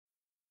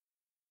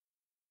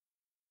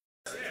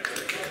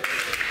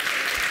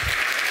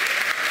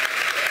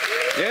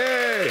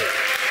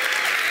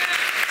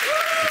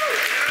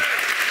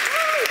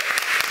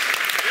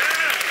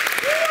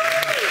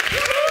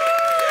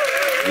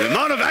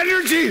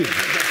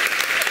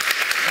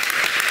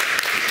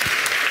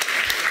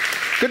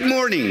Good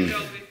morning.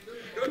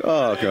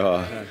 Oh,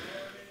 God.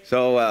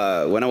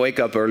 So when I wake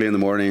up early in the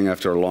morning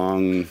after a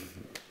long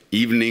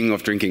evening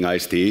of drinking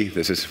iced tea,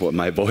 this is what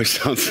my voice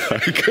sounds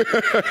like.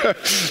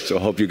 So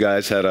I hope you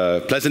guys had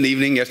a pleasant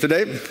evening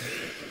yesterday.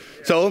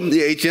 So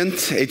the agent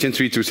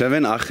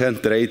 327,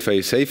 agent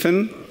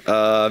 327.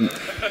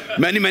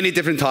 Many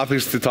different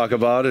topics to talk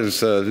about.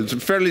 It's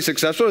fairly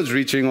successful. It's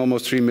reaching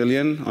almost 3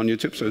 million on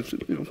YouTube, so it's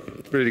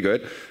pretty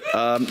good.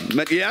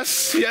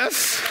 Yes,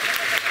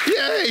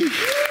 yay!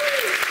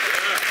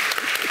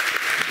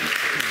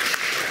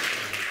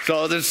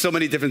 So there's so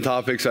many different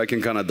topics I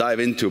can kind of dive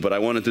into, but I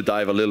wanted to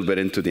dive a little bit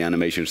into the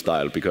animation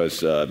style because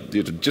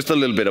just a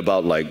little bit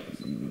about like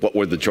what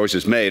were the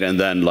choices made, and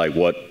then like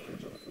what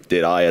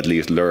did I at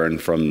least learn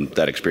from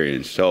that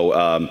experience.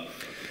 So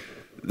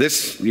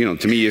this,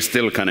 to me is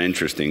still kind of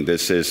interesting.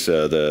 This is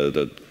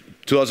the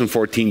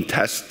 2014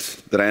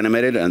 test that I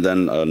animated, and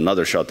then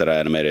another shot that I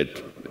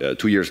animated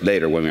 2 years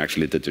later when we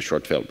actually did the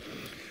short film.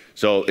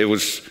 So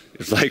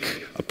it's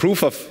like a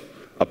proof of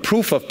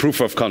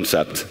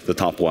concept, the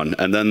top one,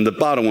 and then the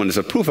bottom one is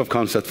a proof of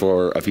concept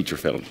for a feature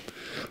film.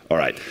 All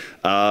right.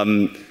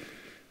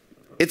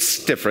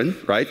 It's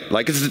different, right?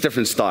 Like it's a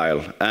different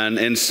style. And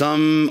in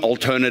some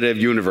alternative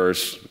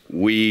universe,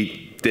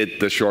 we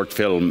did the short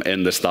film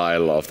in the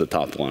style of the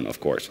top one, of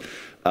course.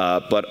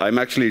 But I'm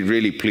actually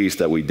really pleased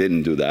that we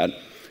didn't do that.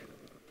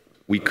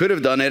 We could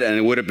have done it and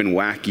it would have been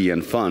wacky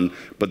and fun,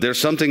 but there's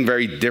something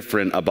very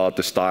different about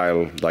the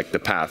style, like the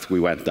path we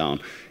went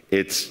down.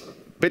 It's a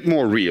bit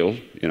more real,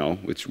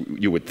 which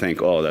you would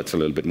think, oh, that's a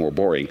little bit more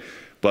boring.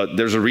 But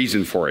there's a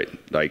reason for it.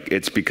 Like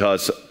it's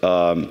because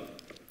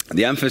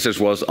the emphasis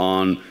was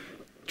on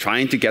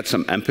trying to get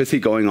some empathy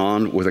going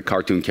on with a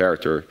cartoon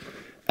character,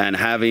 and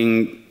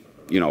having,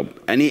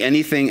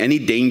 any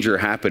danger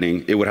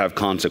happening, it would have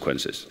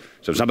consequences.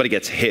 So if somebody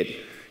gets hit,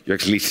 you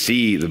actually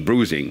see the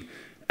bruising,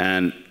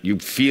 and you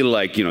feel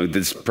like,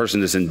 this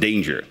person is in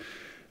danger.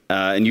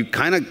 And you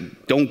kind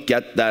of don't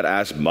get that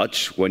as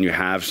much when you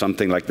have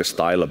something like the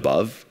style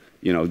above.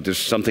 There's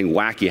something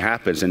wacky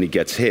happens and he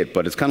gets hit,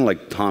 but it's kind of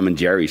like Tom and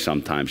Jerry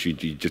sometimes. You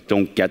just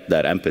don't get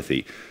that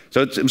empathy.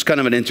 So it was kind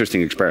of an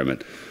interesting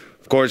experiment.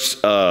 Of course,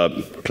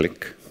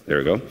 click, there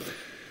we go.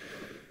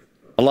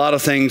 A lot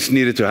of things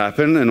needed to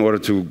happen in order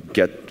to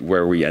get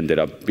where we ended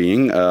up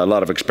being. A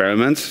lot of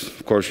experiments.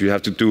 Of course, you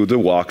have to do the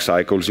walk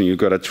cycles and you've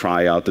got to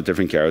try out the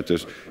different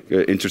characters.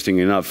 Interesting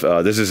enough,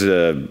 this is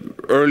an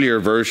earlier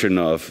version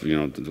of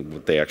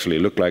what they actually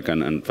look like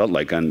and felt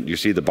like. And you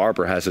see the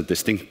barber has a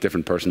distinct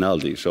different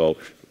personality. So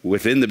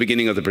within the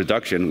beginning of the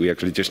production, we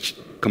actually just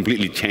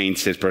completely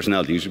changed his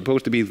personality. He's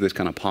supposed to be this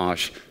kind of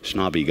posh,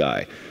 snobby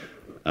guy.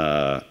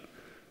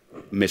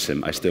 Miss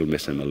him. I still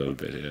miss him a little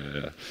bit.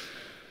 Yeah.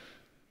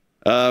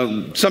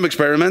 Some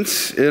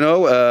experiments, That's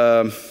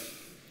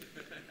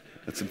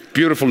a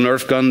beautiful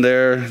Nerf gun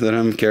there that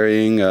I'm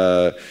carrying.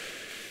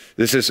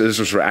 This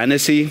was for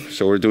Annecy,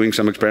 so we're doing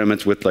some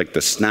experiments with like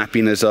the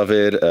snappiness of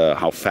it,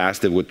 how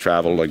fast it would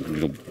travel, like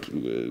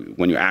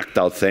when you act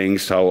out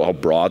things, how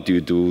broad do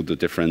you do the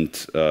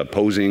different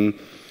posing.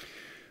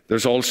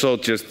 There's also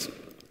just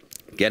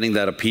getting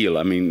that appeal.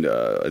 I mean,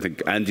 I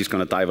think Andy's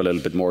going to dive a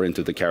little bit more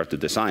into the character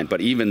design,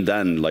 but even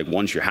then, like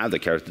once you have the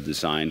character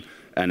design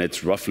and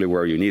it's roughly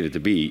where you need it to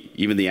be,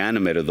 even the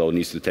animator though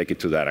needs to take it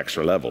to that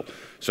extra level.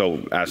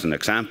 So as an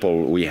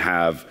example, we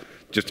have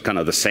just kind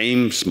of the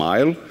same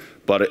smile,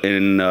 but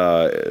in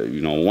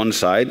one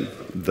side,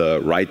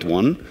 the right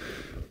one,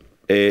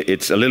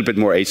 it's a little bit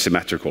more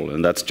asymmetrical,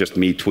 and that's just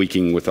me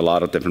tweaking with a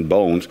lot of different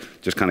bones,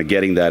 just kind of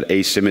getting that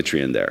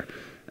asymmetry in there,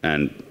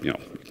 and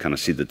kind of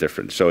see the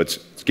difference. So it's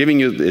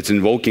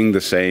invoking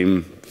the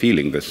same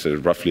feeling, this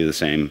roughly the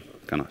same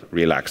kind of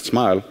relaxed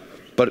smile,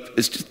 but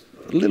it's just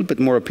a little bit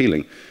more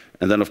appealing.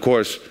 And then of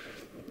course,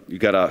 you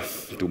gotta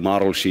do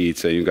model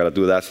sheets and you gotta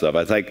do that stuff.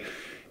 I think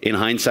in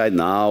hindsight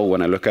now,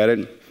 when I look at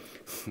it,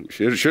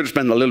 should have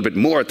spent a little bit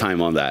more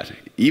time on that,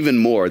 even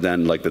more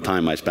than like the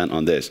time I spent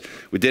on this.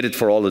 We did it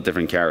for all the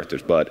different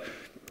characters, but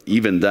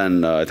even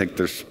then, I think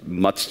there's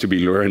much to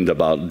be learned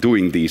about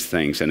doing these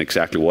things and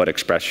exactly what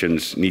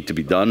expressions need to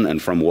be done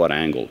and from what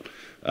angle.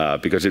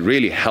 Because it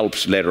really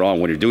helps later on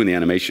when you're doing the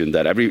animation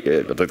that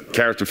the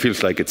character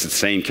feels like it's the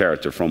same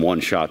character from one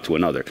shot to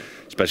another,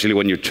 especially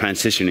when you're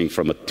transitioning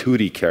from a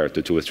 2D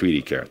character to a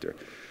 3D character.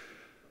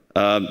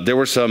 There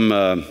were some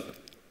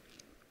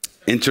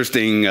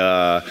interesting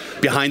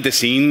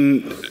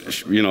behind-the-scene,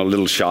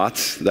 little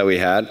shots that we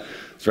had.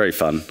 It's very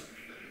fun.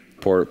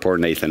 Poor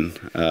Nathan.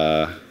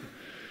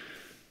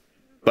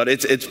 But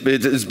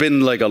it's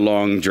been like a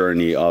long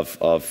journey of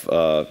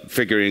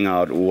figuring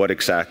out what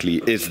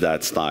exactly is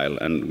that style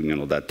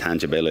and that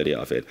tangibility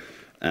of it,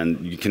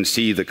 and you can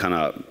see the kind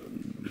of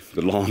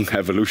the long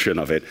evolution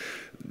of it.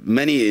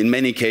 In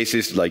many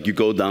cases, like you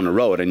go down a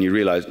road and you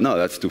realize, no,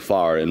 that's too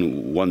far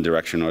in one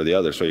direction or the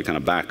other, so you kind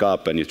of back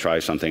up and you try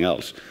something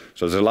else.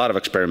 So there's a lot of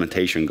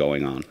experimentation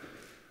going on.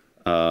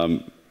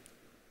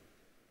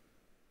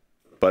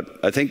 But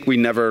I think we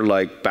never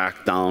like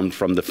backed down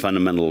from the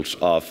fundamentals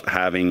of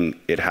having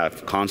it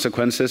have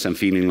consequences and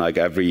feeling like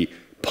every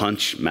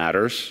punch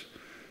matters.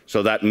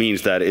 So that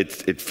means that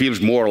it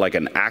feels more like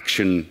an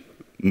action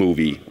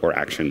movie or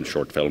action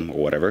short film or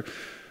whatever,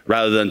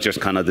 rather than just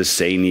kind of the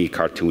zany,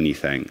 cartoony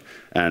thing.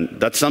 And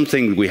that's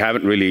something we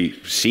haven't really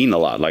seen a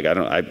lot. Like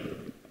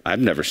I've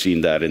never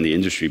seen that in the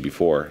industry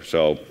before.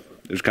 So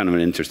it's kind of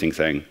an interesting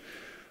thing.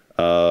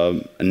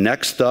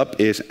 Next up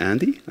is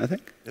Andy, I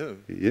think. Yeah.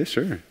 Yes,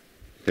 sir.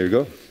 There you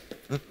go.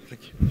 Oh,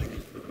 thank you.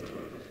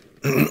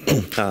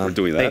 We're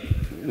doing that.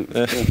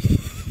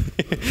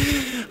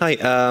 Hi,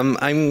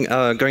 I'm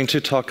going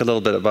to talk a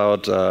little bit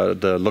about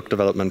the look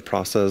development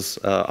process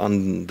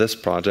on this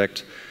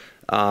project.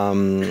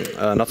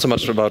 Not so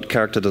much about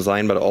character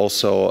design, but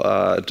also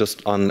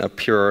just on a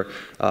pure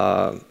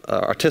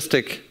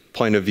artistic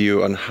point of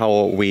view on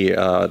how we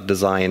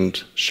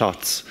designed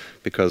shots.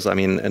 Because I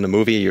mean, in a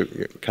movie, you're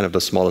kind of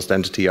the smallest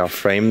entity are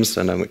frames,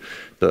 and then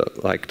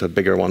the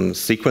bigger one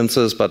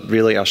sequences. But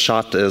really, a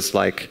shot is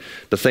like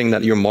the thing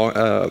that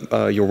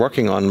you're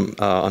working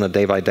on a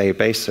day-by-day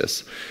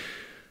basis.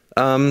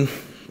 So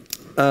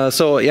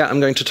yeah, I'm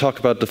going to talk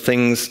about the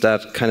things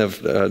that kind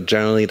of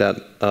generally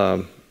that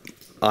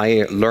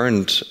I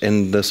learned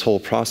in this whole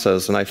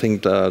process, and I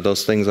think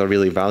those things are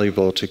really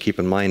valuable to keep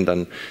in mind.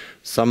 And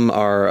some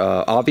are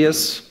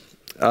obvious.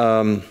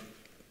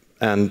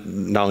 And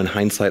now in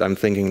hindsight, I'm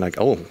thinking like,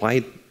 oh,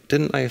 why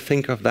didn't I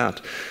think of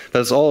that? But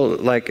it's all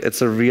like,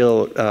 it's a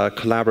real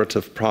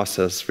collaborative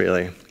process,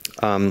 really.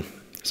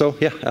 So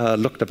yeah,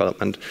 look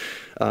development.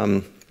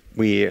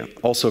 We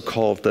also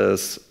call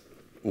this,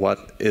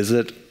 what is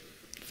it,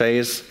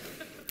 phase.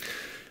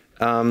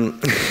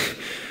 And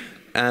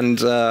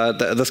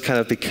this kind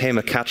of became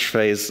a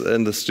catchphrase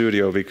in the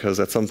studio because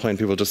at some point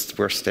people just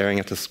were staring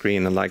at the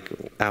screen and like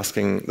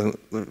asking,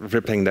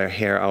 ripping their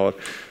hair out.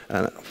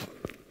 And,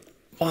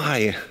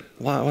 why?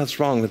 What's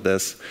wrong with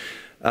this?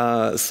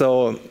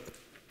 So,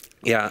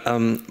 yeah,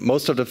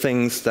 most of the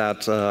things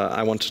that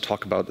I want to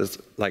talk about is,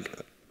 like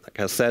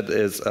I said,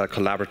 is a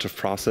collaborative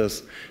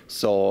process.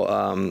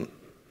 So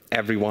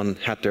everyone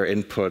had their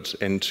input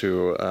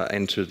into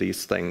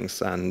these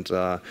things, and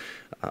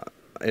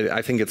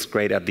I think it's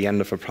great at the end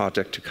of a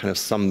project to kind of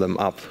sum them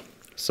up.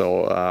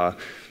 So.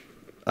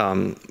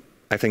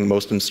 I think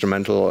most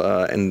instrumental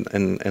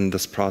in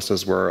this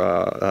process were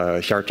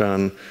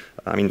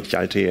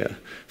Hjalti,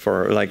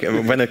 for like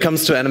when it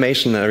comes to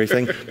animation and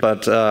everything,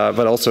 but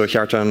also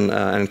Hjalti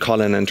and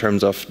Colin in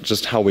terms of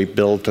just how we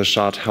build the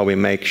shot, how we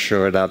make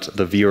sure that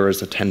the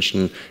viewer's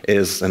attention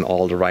is in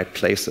all the right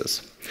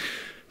places.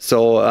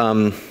 So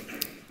in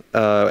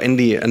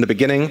the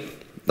beginning,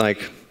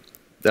 like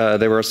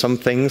there were some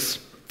things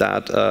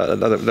that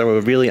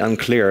were really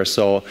unclear.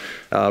 So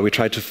we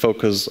tried to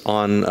focus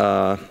on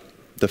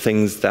the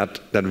things that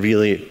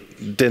really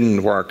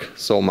didn't work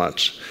so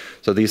much.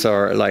 So these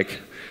are like,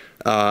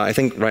 I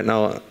think right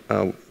now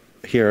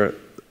here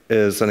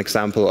is an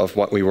example of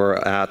what we were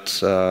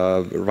at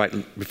right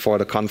before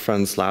the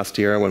conference last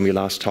year when we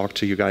last talked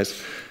to you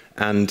guys.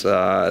 And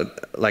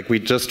like we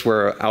just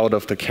were out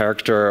of the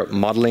character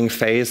modeling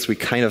phase. We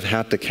kind of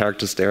had the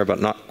characters there, but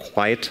not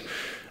quite.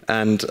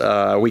 And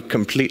we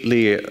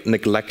completely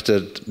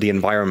neglected the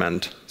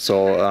environment.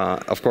 So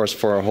of course,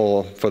 for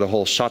the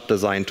whole shot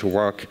design to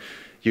work,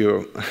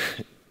 you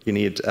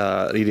need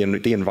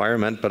the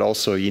environment, but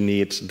also you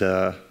need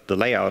the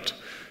layout.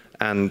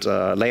 And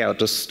layout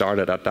just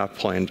started at that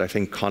point. I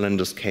think Colin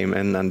just came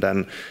in, and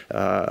then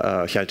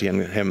Hjalti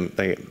and him,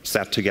 they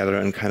sat together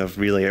and kind of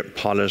really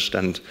polished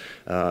and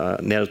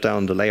nailed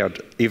down the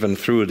layout even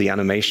through the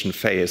animation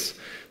phase.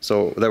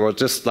 So there were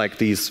just like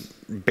these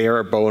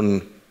bare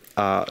bone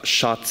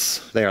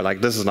shots there. Like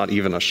this is not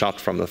even a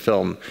shot from the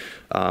film.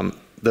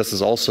 This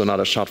is also not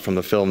a shot from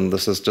the film.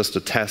 This is just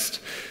a test.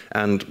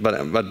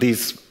 But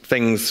these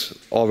things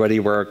already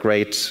were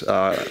great,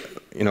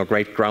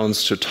 great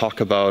grounds to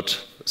talk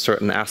about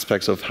certain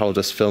aspects of how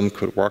this film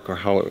could work or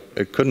how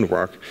it couldn't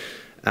work.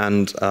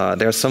 And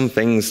there are some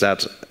things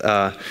that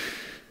are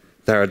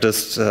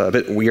just a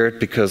bit weird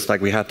because,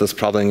 like, we had this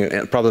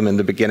problem in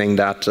the beginning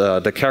that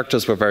the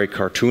characters were very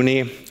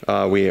cartoony.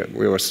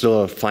 We were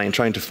still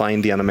trying to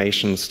find the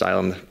animation style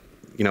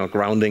and,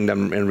 grounding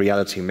them in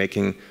reality,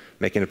 making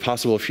it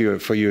possible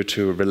for you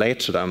to relate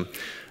to them.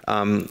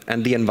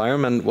 And the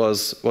environment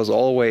was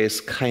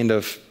always kind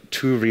of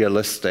too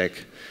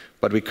realistic,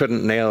 but we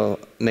couldn't nail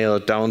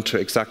it down to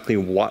exactly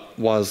what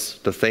was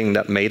the thing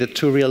that made it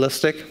too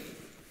realistic.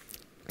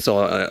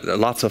 So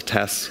lots of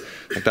tests.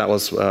 Like that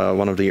was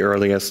one of the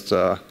earliest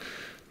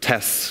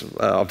tests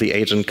of the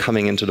agent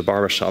coming into the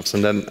barbershops,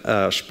 and then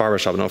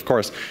barbershop. And of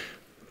course,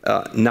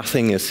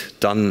 nothing is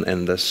done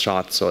in this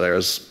shot, so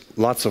there's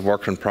lots of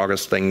work in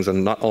progress things,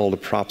 and not all the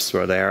props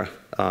were there.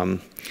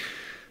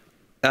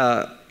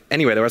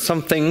 Anyway, there were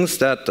some things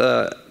that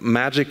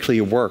magically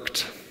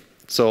worked.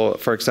 So,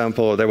 for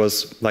example, there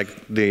was like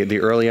the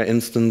earlier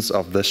instance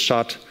of this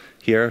shot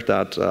here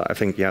that I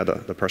think, yeah,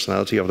 the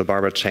personality of the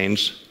barber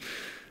changed.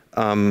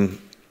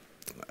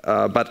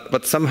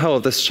 but somehow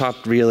this shot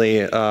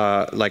really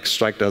like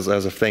struck us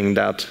as a thing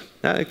that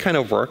it kind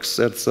of works.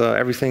 It's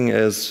everything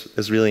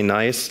is really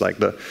nice. Like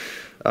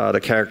the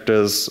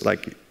characters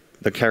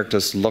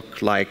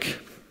look like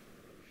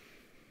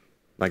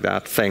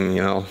that thing,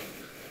 you know.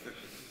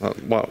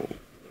 Well,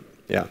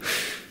 yeah.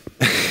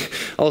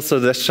 Also,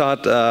 this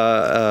shot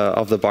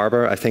of the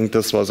barber, I think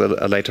this was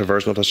a later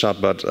version of the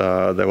shot, but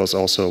there was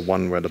also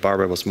one where the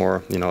barber was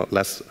more, you know,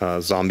 less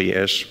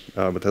zombie-ish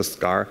with his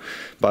scar.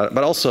 But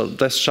also,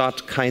 this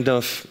shot kind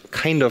of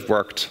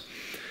worked.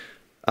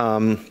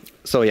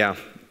 So yeah,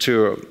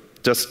 to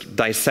just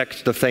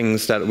dissect the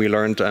things that we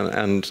learned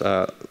and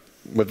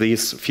with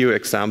these few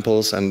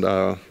examples and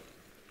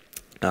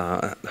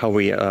how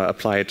we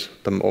applied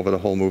them over the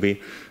whole movie.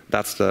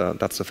 That's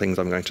the things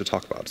I'm going to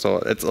talk about. So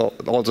it's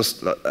all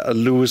just a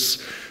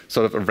loose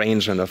sort of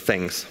arrangement of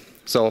things.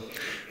 So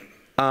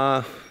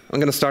I'm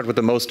going to start with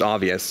the most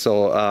obvious.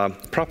 So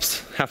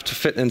props have to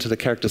fit into the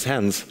character's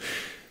hands.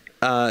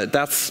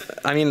 That's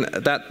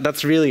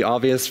really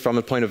obvious from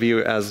a point of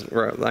view as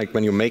like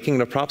when you're making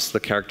the props, the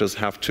characters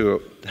have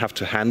to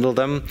handle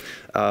them.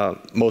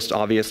 Most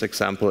obvious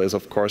example is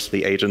of course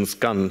the agent's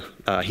gun.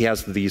 He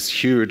has these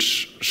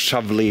huge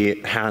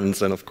shovelly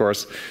hands, and of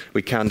course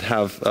we can't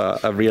have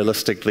a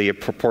realistically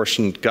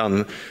proportioned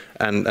gun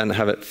and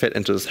have it fit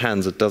into his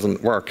hands. It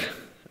doesn't work.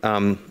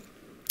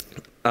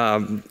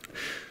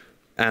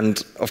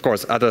 And of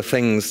course, other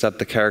things that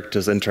the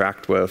characters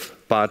interact with.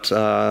 But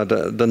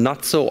the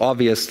not so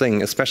obvious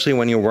thing, especially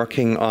when you're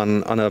working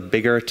on a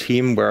bigger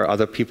team where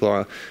other people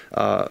are,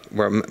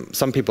 where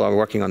some people are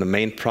working on the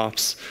main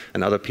props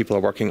and other people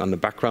are working on the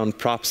background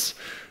props,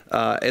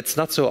 it's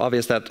not so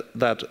obvious that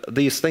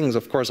these things,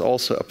 of course,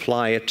 also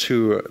apply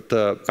to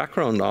the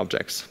background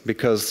objects,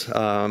 because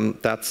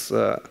that's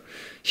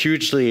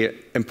hugely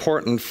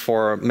important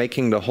for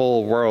making the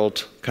whole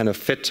world kind of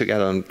fit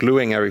together and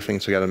gluing everything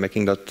together,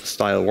 making that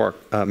style work,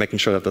 making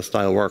sure that the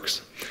style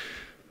works.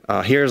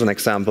 Here's an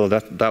example.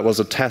 That was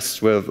a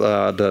test with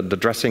the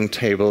dressing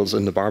tables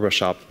in the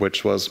barbershop,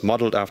 which was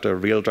modeled after a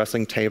real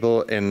dressing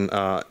table in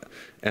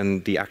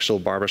the actual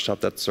barbershop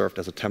that served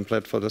as a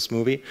template for this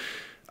movie.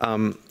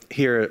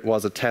 Here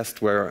was a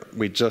test where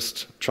we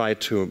just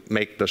tried to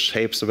make the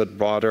shapes a bit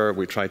broader.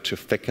 We tried to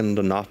thicken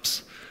the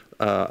knobs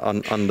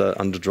on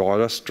the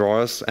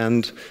drawers,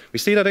 and we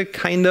see that it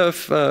kind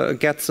of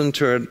gets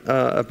into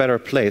a better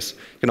place.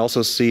 You can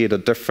also see the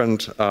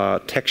different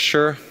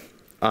texture.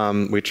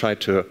 We try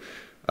to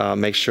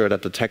make sure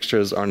that the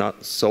textures are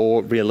not so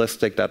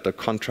realistic that the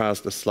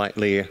contrast is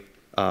slightly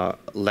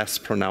less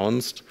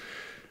pronounced.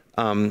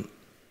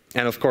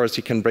 And of course,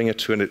 you can bring it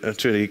to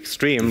the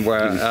extreme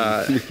where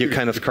you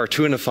kind of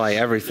cartoonify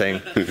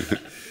everything.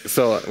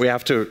 So we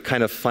have to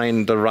kind of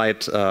find the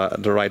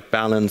right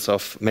balance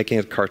of making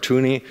it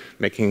cartoony,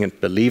 making it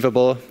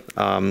believable.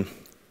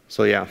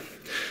 So yeah,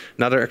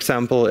 another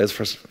example is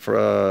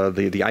for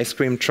the ice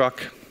cream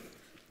truck.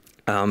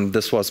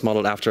 This was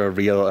modeled after a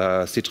real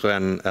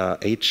Citroën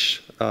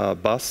H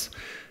bus,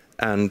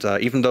 and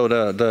even though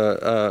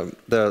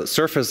the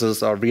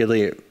surfaces are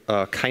really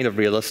kind of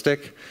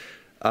realistic,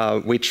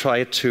 we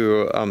try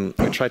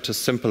to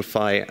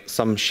simplify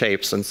some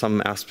shapes and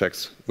some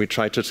aspects. We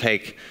try to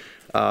take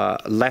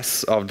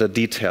less of the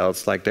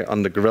details, like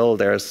on the grill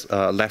there's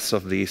less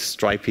of these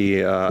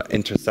stripy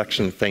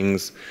intersection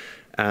things,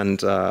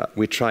 and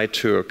we try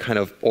to kind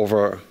of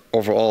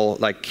overall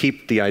like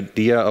keep the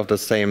idea of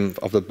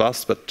the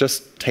bus, but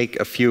just take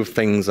a few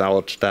things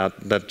out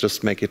that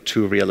just make it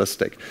too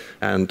realistic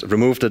and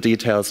remove the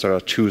details that are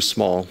too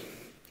small.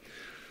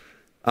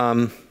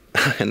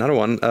 Another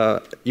one,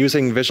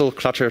 using visual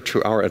clutter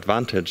to our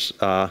advantage.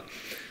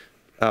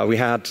 We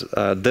had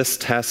this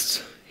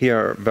test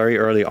here very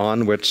early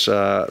on, which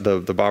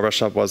the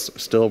barbershop was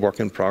still work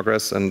in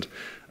progress, and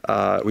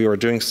we were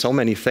doing so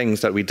many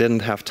things that we didn't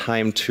have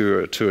time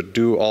to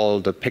do all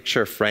the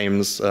picture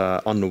frames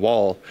on the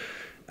wall.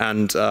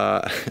 And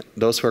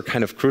those were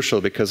kind of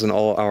crucial, because in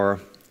all our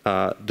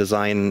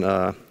design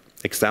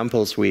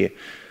examples, we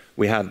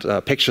had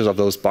pictures of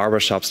those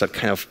barbershops that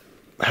kind of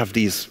have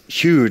these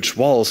huge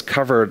walls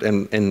covered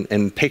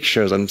in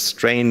pictures and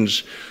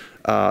strange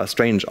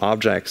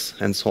objects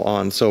and so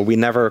on. So we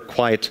never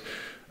quite,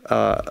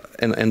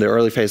 in the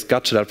early phase,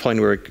 got to that point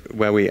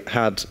where we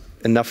had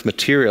enough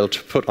material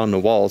to put on the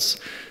walls.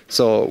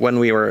 So when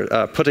we were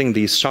putting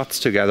these shots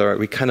together,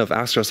 we kind of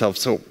asked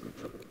ourselves, so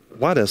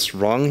what is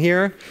wrong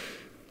here?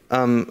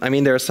 I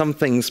mean, there are some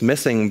things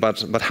missing,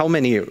 but how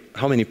many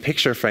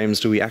picture frames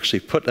do we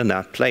actually put in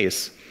that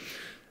place?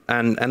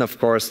 And of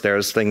course,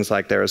 there's things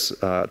like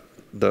the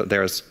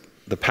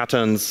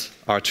patterns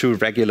are too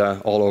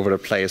regular all over the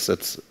place.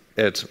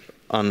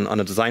 On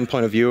a design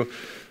point of view,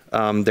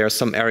 there are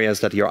some areas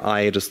that your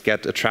eye just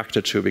get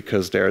attracted to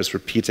because there's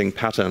repeating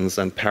patterns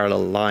and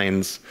parallel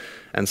lines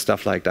and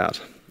stuff like that.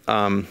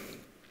 On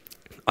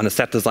a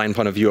set design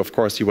point of view, of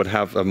course, you would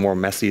have a more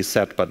messy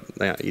set, but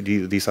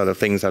these are the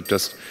things that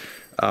just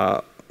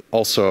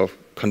also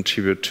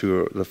contribute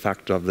to the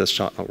fact of this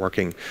shot not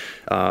working.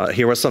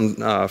 Here was some,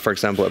 for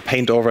example, a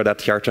paint over that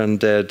Hjalti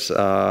did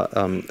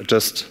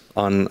just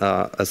on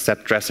a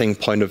set dressing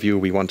point of view.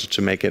 We wanted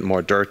to make it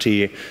more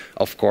dirty,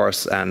 of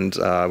course, and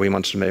we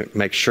wanted to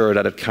make sure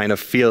that it kind of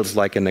feels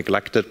like a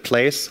neglected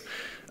place.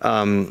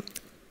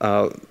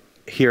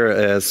 Here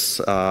is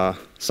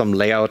some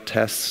layout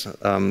tests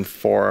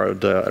for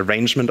the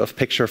arrangement of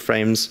picture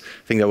frames.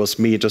 I think that was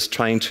me just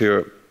trying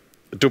to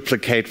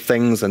duplicate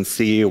things and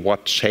see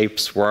what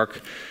shapes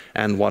work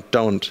and what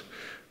don't.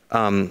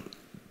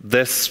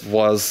 This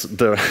was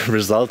the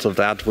result of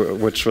that,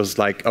 which was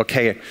like,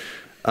 okay,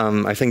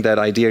 I think that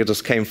idea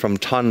just came from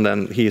Ton,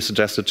 and he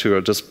suggested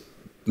to just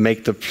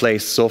make the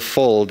place so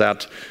full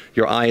that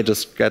your eye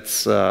just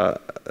gets you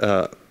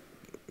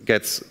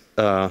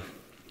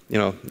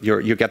know,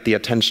 you get the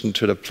attention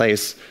to the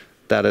place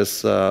that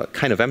is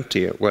kind of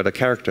empty, where the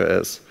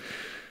character is.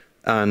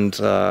 And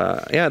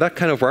yeah, that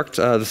kind of worked.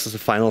 This is the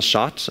final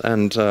shot,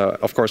 and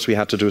of course we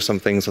had to do some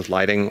things with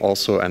lighting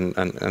also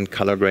and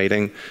color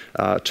grading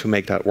to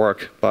make that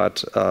work.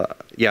 But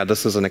yeah,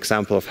 this is an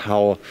example of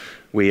how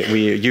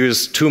we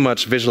use too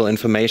much visual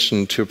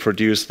information to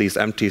produce these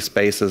empty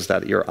spaces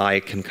that your eye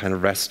can kind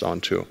of rest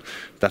onto.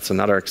 That's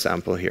another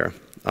example here.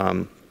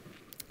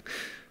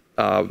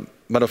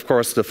 But of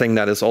course, the thing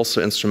that is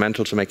also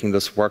instrumental to making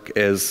this work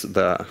is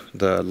the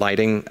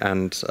lighting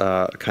and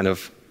kind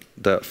of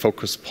the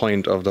focus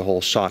point of the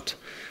whole shot.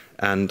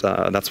 And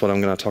that's what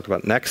I'm going to talk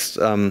about next.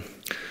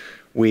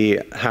 We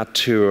had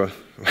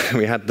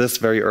this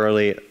very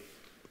early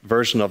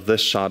version of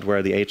this shot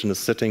where the agent is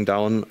sitting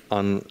down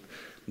on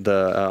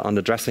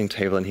the dressing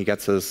table and he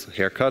gets his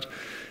haircut.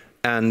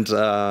 And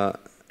the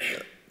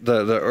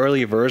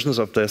early versions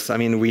of this, I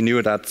mean, we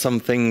knew that some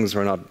things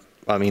were not,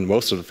 I mean,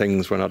 most of the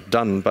things were not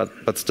done,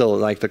 but still,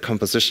 like, the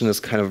composition is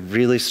kind of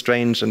really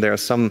strange, and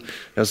there's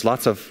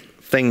lots of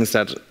things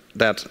that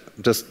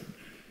just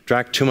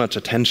drag too much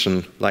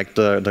attention, like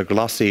the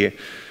glossy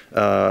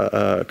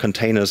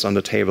containers on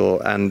the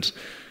table. And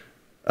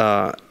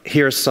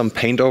here's some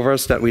paint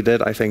overs that we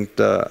did. I think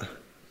the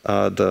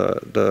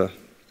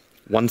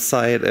one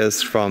side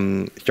is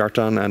from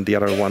Hjalti and the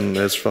other one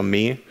is from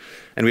me.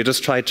 And we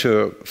just try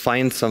to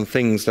find some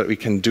things that we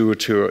can do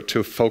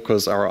to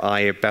focus our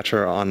eye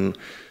better on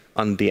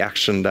the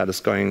action that is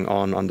going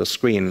on the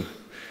screen.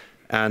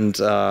 And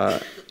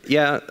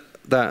yeah,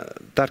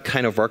 that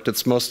kind of worked.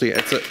 It's mostly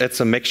it's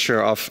a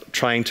mixture of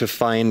trying to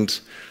find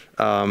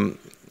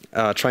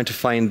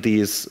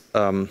these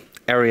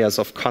areas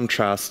of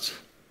contrast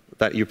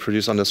that you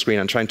produce on the screen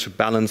and trying to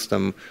balance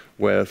them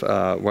with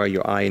where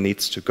your eye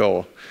needs to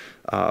go.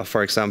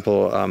 For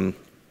example,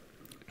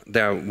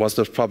 there was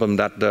this problem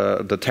that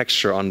the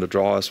texture on the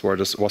drawers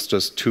was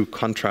just too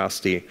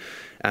contrasty,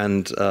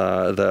 and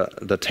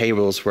the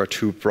tables were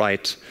too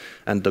bright,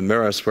 and the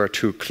mirrors were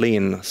too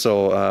clean.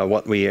 So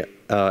what we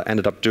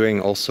ended up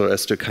doing also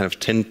is to kind of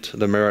tint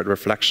the mirrored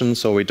reflection,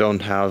 so we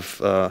don't have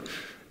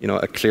you know,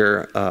 a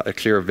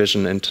clear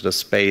vision into the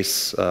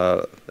space,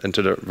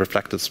 into the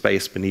reflected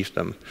space beneath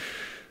them.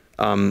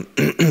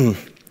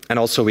 And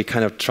also we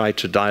kind of tried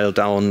to dial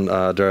down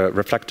the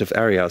reflective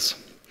areas.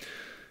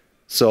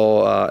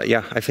 So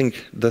yeah, I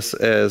think this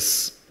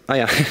is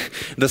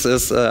this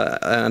is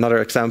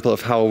another example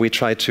of how we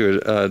try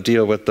to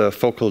deal with the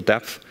focal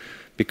depth,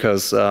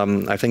 because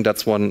I think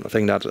that's one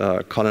thing that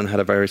Colin had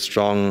a very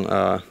strong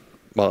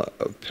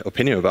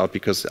opinion about,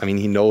 because I mean,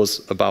 he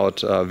knows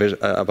about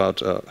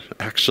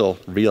actual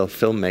real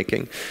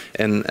filmmaking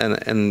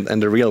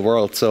and the real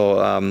world.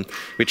 So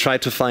we try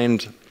to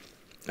find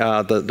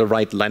the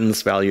right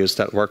lens values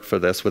that work for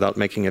this without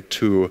making it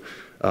too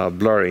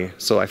blurry.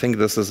 So I think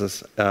this is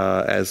as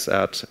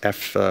at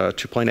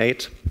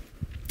f2.8.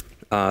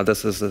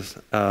 This is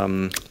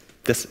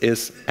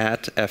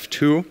at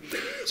f2.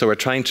 So we're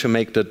trying to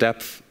make the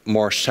depth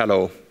more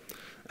shallow,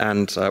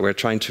 and we're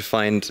trying to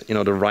find, you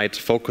know, the right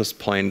focus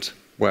point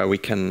where we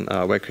can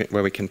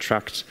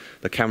track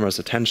the camera's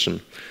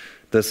attention.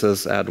 This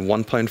is at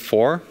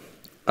 1.4,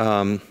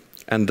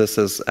 and this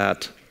is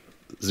at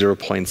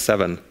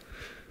 0.7.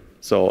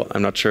 So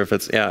I'm not sure if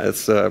it's, yeah,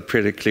 it's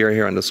pretty clear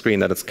here on the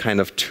screen that it's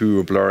kind of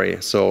too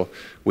blurry. So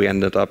we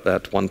ended up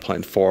at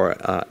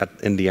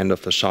 1.4 in the end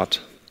of the shot,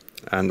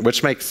 and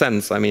which makes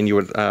sense. I mean, you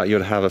would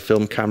have a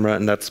film camera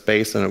in that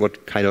space, and it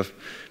would kind of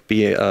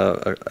be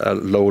a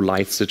low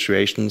light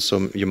situation.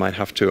 So you might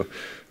have to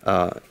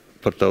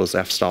put those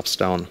f-stops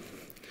down.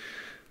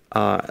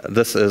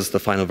 This is the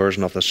final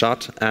version of the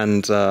shot,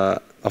 and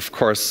of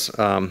course,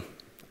 I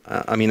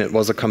mean, it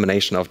was a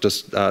combination of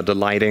just the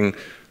lighting,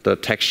 the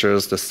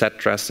textures, the set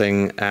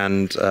dressing,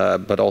 and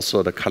but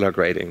also the color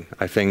grading.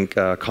 I think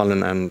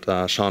Colin and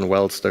Sean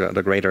Wells,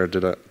 the grader,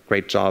 did a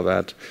great job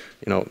at,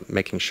 you know,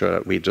 making sure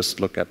that we just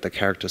look at the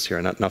characters here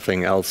and that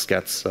nothing else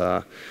gets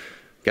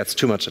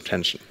too much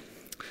attention.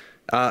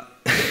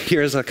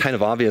 Here's a kind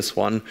of obvious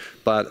one,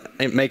 but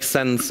it makes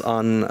sense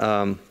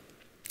on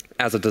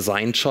as a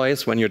design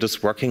choice when you're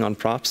just working on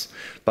props.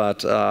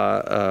 But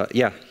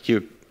yeah,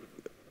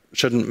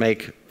 shouldn't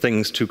make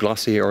things too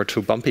glossy or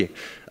too bumpy.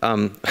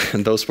 And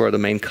those were the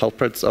main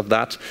culprits of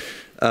that.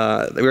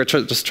 We were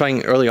just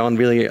trying early on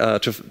really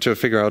to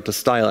figure out the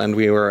style, and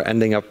we were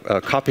ending up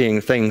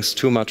copying things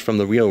too much from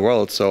the real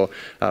world. So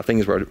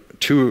things were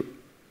too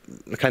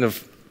kind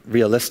of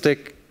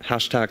realistic,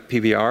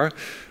 #PBR,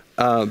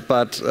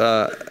 but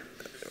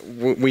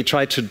we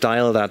tried to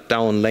dial that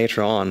down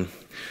later on.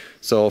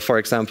 So for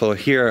example,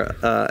 here,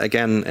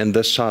 again, in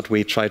this shot,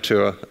 we tried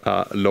to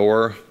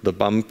lower the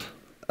bump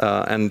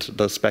and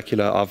the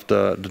specula of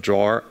the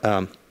drawer,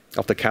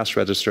 of the cash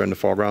register in the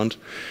foreground.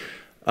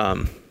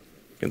 You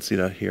can see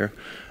that here.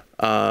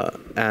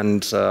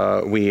 And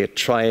we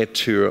try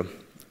to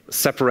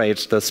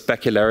separate the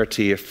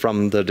specularity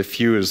from the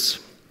diffuse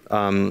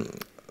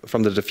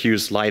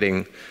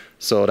lighting.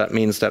 So that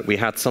means that we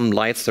had some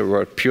lights that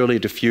were purely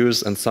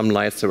diffuse and some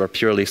lights that were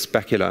purely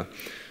specular.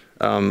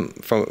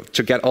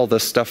 To get all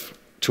this stuff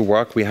to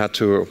work, we had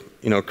to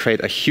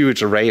create a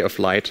huge array of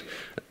light.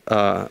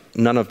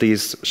 None of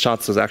these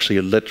shots is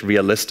actually lit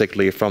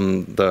realistically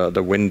from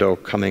the window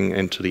coming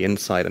into the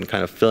inside and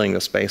kind of filling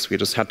the space. We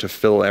just had to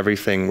fill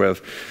everything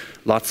with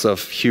lots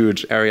of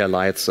huge area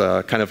lights,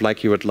 kind of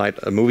like you would light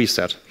a movie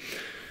set.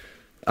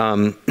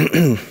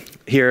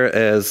 Here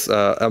is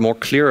a more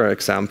clearer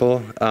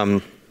example.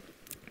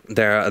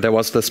 There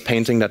was this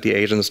painting that the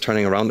agent is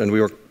turning around, and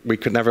we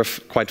could never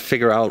quite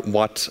figure out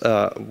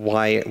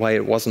why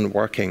it wasn't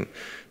working.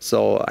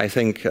 So I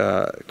think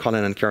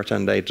Colin and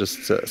Kjartan, they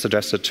just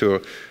suggested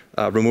to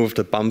remove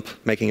the bump,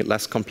 making it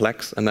less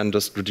complex, and then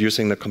just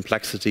reducing the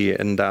complexity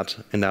in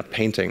that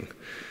painting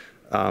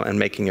and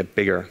making it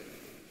bigger.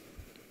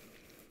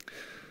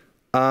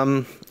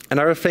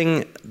 Another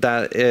thing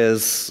that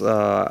is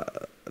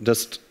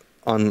just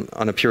on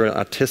a pure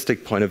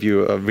artistic point of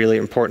view really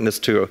important is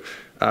to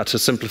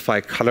simplify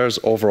colors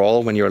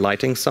overall when you're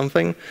lighting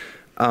something.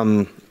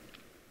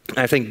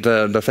 I think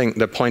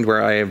the point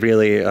where I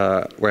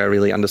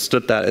really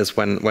understood that is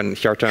when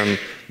Hjalti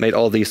made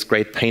all these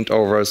great paint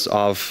overs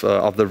of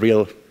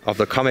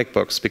the comic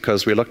books,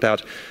 because we looked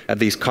at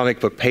these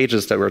comic book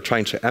pages that we're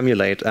trying to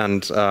emulate,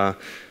 and I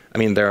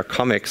mean, there are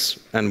comics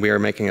and we are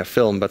making a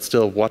film, but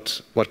still,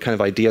 what kind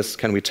of ideas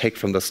can we take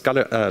from the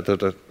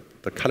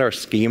color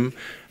scheme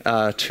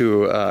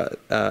into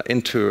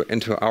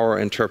our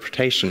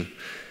interpretation?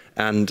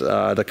 And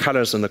the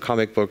colors in the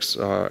comic books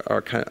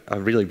are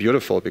really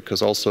beautiful,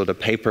 because also the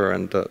paper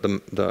and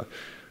the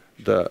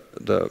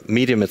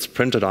medium it's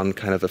printed on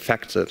kind of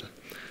affects it.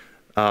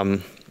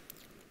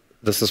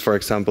 This is, for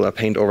example, a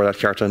paint over that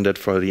Hjalti did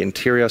for the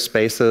interior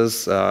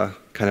spaces,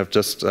 kind of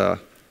just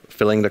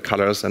filling the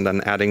colors and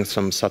then adding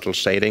some subtle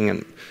shading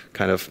and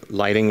kind of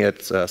lighting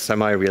it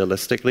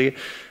semi-realistically.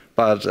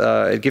 But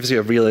it gives you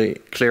a really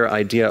clear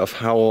idea of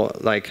how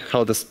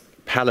this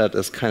palette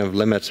is kind of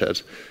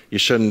limited. You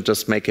shouldn't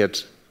just make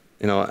it,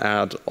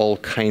 add all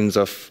kinds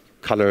of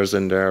colors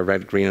in there,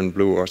 red, green, and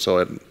blue, or so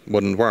it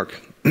wouldn't work.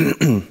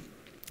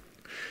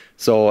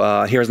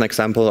 So here's an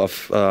example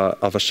of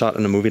a shot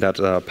in a movie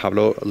that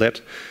Pablo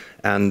lit,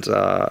 and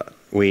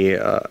we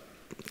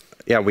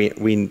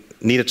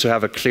needed to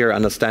have a clear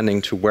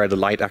understanding to where the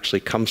light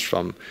actually comes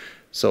from.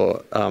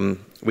 So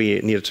we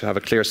needed to have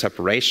a clear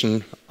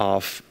separation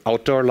of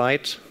outdoor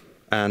light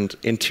and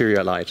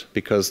interior light,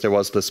 because there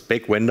was this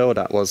big window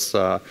that was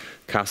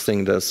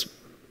casting this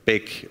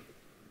big,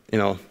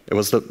 it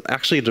was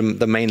actually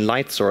the main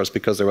light source,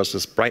 because there was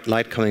this bright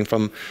light coming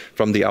from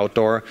the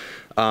outdoor,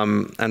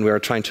 and we were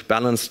trying to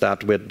balance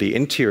that with the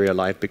interior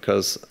light,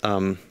 because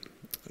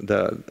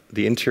the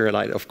interior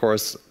light, of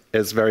course,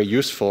 is very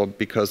useful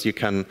because you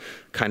can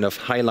kind of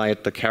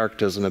highlight the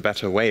characters in a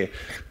better way.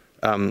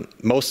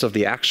 Most of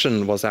the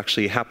action was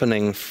actually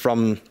happening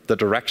from the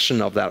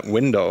direction of that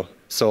window.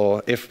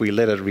 So if we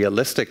lit it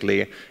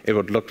realistically, it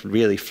would look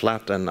really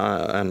flat and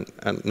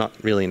not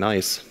really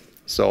nice.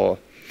 So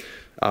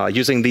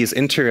using these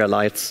interior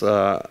lights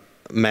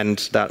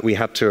meant that we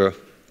had to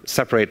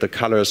separate the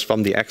colors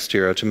from the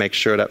exterior to make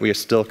sure that we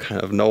still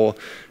kind of know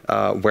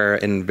where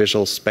in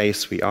visual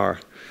space we are.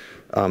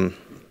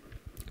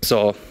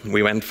 So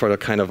we went for the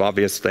kind of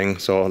obvious thing.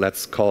 So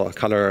let's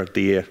color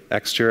the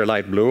exterior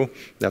light blue.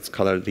 Let's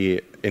color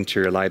the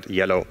interior light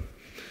yellow.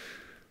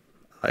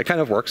 It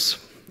kind of works.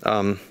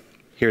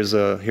 Here's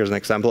an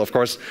example. Of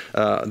course,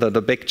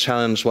 the big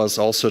challenge was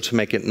also to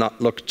make it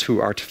not look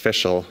too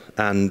artificial,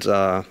 and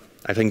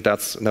I think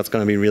that's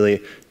going to be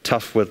really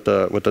tough with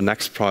the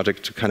next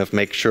project, to kind of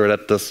make sure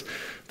that this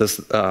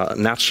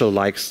natural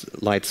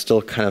light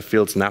still kind of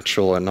feels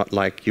natural and not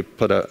like you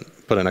put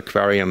an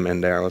aquarium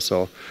in there or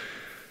so.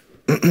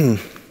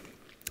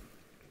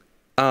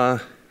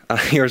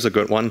 Here's a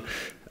good one: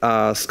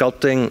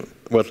 sculpting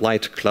with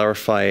light to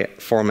clarify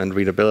form and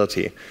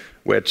readability,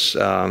 which.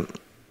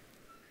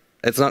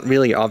 It's not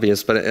really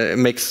obvious, but it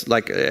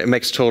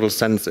makes total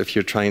sense if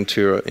you're trying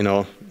to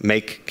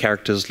make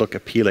characters look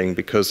appealing,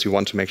 because you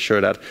want to make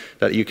sure that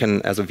you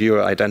can, as a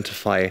viewer,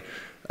 identify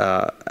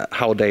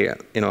how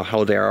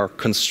they are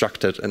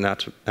constructed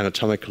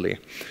anatomically.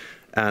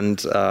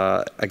 And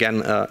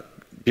again, a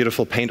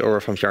beautiful paint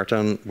over from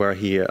Hjalti, where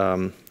he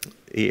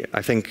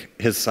I think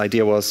his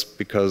idea was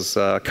because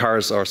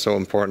cars are so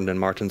important in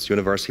Martin's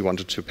universe, he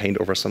wanted to paint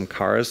over some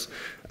cars.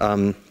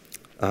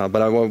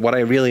 But what I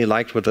really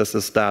liked with this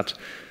is that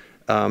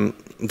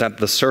that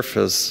the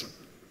surface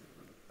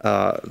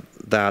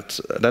that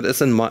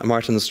is in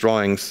Martin's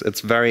drawings,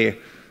 it's very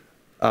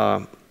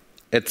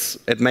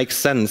it makes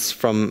sense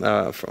from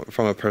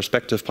a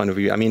perspective point of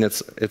view. I mean,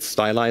 it's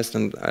stylized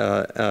and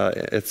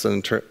it's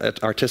an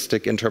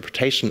artistic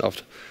interpretation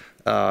of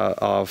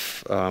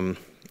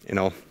you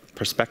know,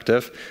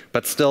 perspective,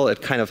 but still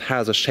it kind of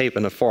has a shape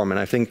and a form. And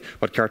I think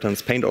what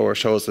Kjartan's paint over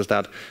shows is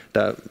that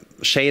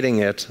shading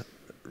it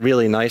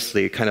really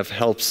nicely kind of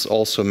helps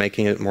also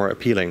making it more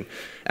appealing.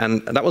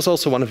 And that was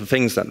also one of the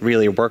things that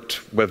really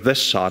worked with this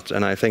shot.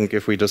 And I think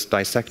if we just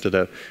dissected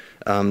it,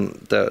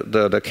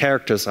 the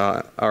characters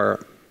are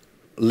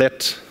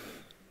lit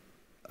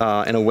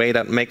in a way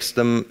that makes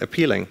them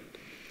appealing.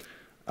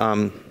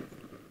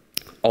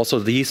 Also,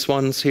 these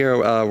ones here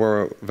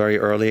were very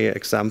early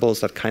examples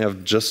that kind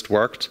of just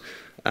worked,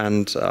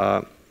 and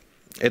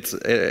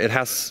it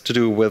has to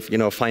do with, you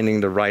know,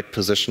 finding the right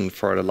position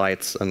for the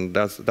lights, and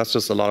that's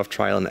just a lot of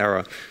trial and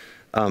error.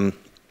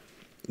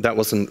 That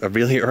was a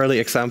really early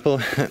example,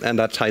 and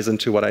that ties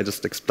into what I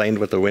just explained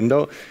with the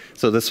window.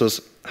 So this was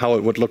how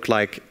it would look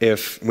like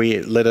if we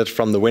lit it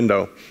from the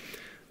window.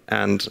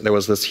 And there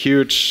was this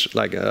huge,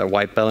 like,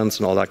 white balance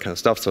and all that kind of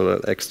stuff. So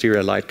the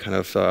exterior light kind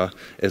of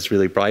is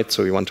really bright.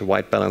 So we want a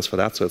white balance for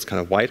that. So it's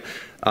kind of white.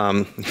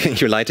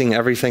 You're lighting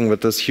everything with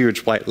this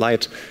huge white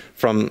light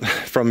from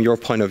your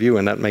point of view,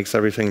 and that makes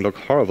everything look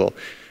horrible.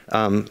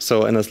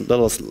 So in a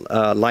little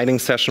lighting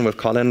session with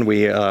Colin,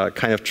 we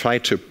kind of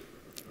tried to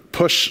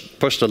push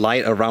the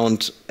light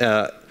around,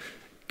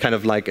 kind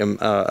of like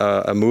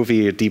a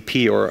movie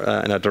DP or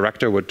and a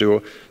director would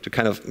do, to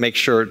kind of make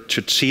sure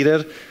to cheat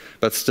it,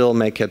 but still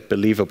make it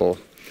believable.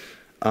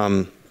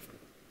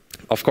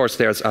 Of course,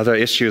 there's other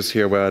issues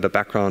here where the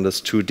background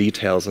is too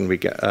detailed and we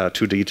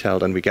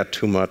get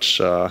too much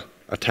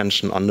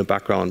attention on the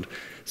background.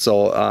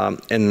 So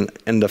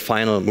in the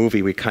final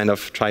movie, we kind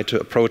of try to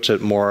approach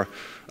it more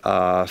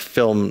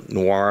film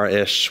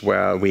noir-ish,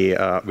 where we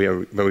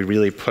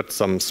really put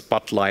some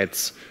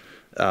spotlights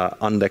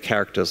on the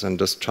characters and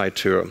just try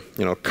to,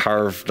 you know,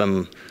 carve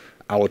them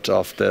out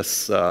of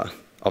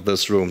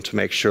this room to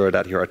make sure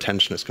that your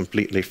attention is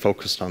completely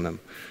focused on them.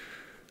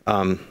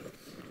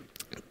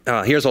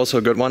 Here's also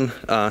a good one.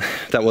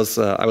 That was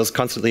I was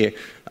constantly,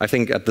 I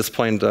think at this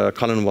point,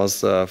 Colin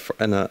was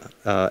in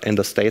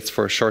the States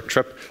for a short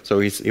trip, so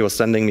he was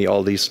sending me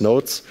all these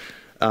notes,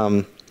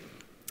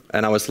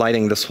 and I was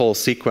lighting this whole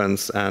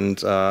sequence.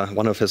 And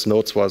one of his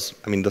notes was,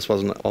 I mean, this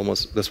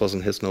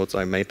wasn't his notes.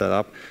 I made that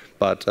up,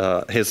 but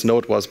his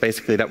note was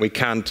basically that we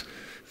can't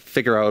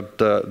figure out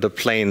the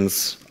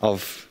planes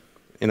of,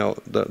 you know,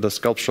 the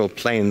sculptural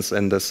planes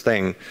in this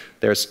thing.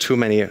 There's too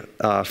many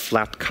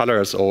flat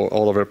colors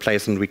all over the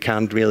place, and we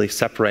can't really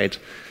separate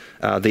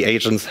the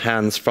agent's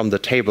hands from the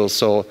table.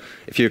 So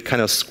if you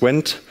kind of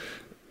squint,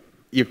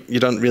 you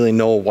don't really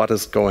know what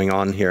is going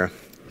on here.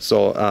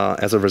 So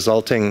as a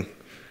resulting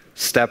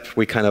step,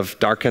 we kind of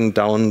darkened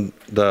down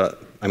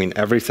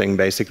everything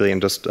basically,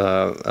 and just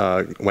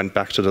went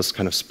back to this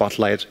kind of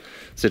spotlight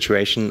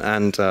situation.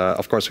 And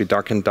of course, we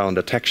darkened down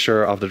the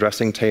texture of the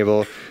dressing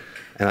table.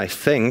 And I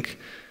think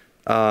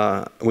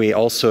we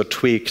also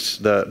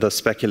tweaked the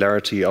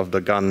specularity of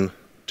the gun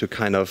to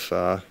kind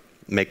of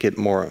make it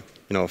more,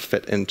 you know,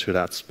 fit into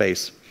that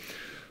space.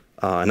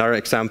 Another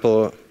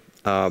example,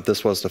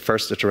 this was the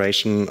first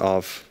iteration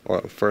of,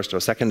 or first or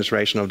second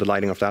iteration of the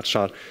lighting of that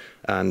shot,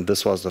 and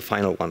this was the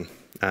final one.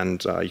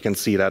 And you can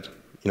see that,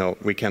 you know,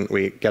 we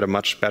get a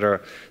much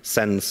better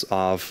sense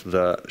of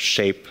the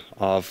shape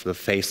of the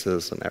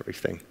faces and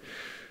everything.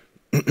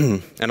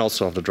 And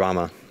also of the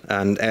drama.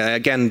 And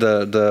again,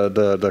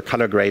 the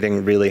color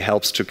grading really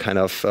helps to kind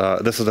of,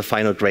 this is the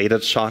final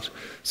graded shot.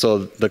 So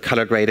the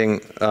color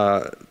grading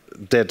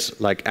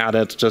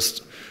added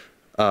just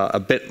a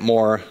bit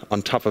more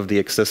on top of the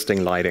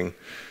existing lighting.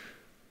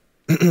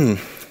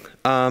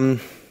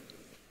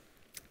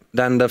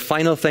 Then the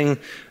final thing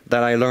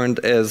that I learned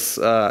is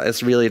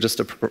really just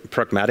a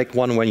pragmatic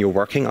one when you're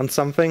working on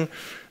something.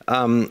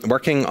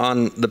 Working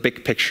on the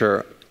big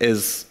picture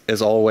is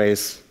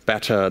always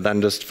better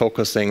than just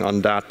focusing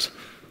on that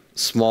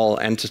small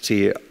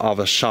entity of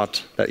a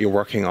shot that you're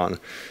working on.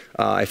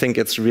 I think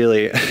it's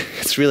really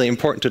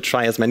important to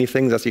try as many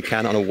things as you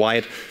can on a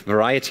wide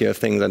variety of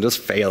things and just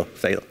fail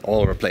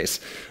all over the place.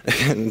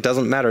 It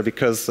doesn't matter,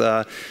 because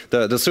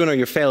the sooner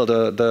you fail,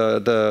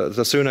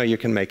 the sooner you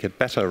can make it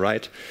better,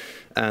 right?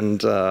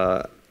 And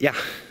yeah,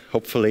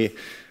 hopefully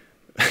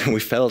we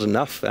failed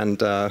enough, and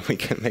we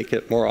can make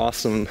it more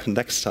awesome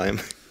next time.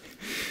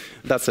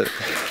 That's it.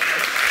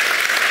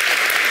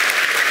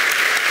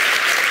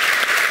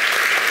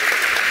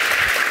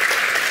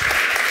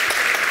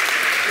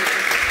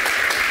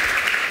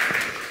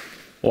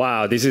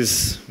 Wow, this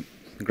is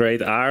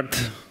great art.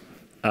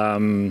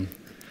 I'm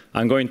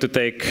going to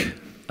take,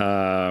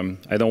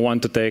 I don't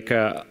want to take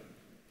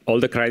all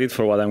the credit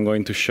for what I'm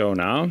going to show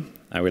now.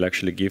 I will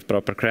actually give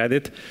proper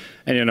credit.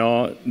 And you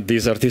know,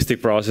 this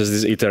artistic process,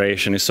 this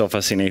iteration is so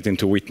fascinating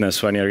to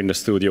witness when you're in the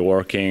studio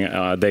working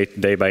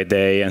day by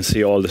day and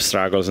see all the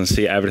struggles and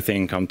see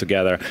everything come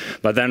together.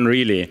 But then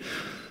really,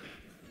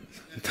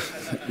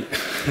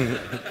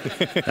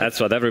 that's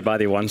what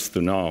everybody wants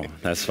to know.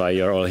 That's why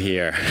you're all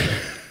here.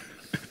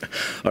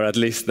 Or at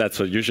least that's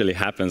what usually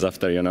happens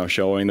after, you know,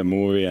 showing the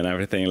movie and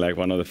everything. Like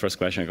one of the first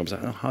questions comes out,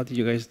 oh, how did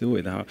you guys do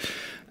it?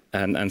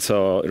 And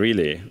so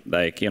really,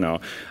 like, you know,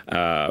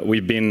 I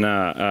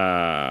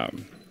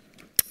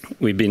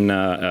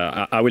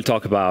will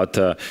talk about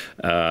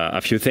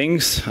a few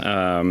things,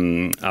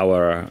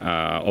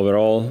 our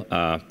overall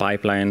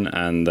pipeline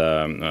and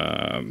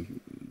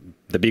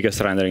the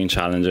biggest rendering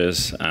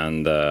challenges,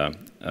 and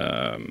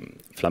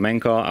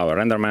Flamenco, our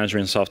render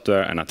management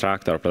software, and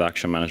Attract, our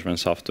production management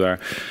software.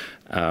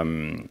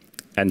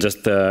 And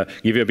just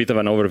give you a bit of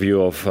an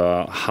overview of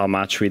how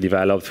much we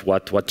developed,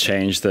 what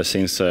changed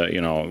since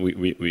you know,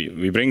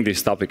 we bring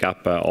this topic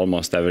up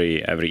almost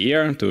every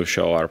year to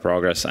show our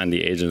progress, and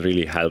the agent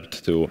really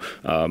helped to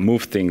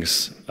move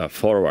things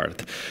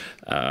forward.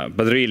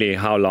 But really,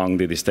 how long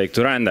did this take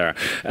to render?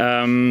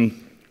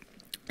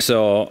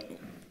 So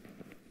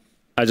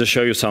I'll just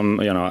show you some,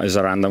 you know, as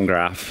a random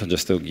graph,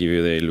 just to give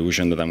you the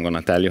illusion that I'm going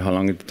to tell you how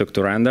long it took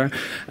to render.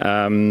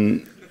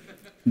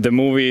 The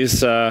movie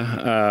is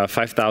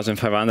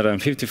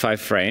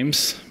 5,555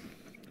 frames,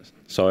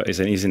 so it's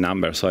an easy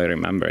number, so I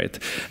remember it.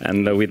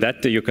 And with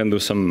that, you can do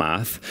some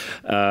math.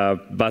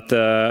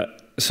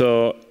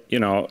 So, you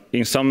know,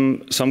 in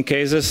some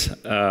cases,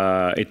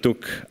 it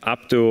took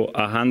up to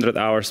 100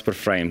 hours per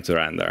frame to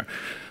render.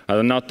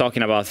 I'm not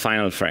talking about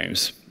final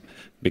frames,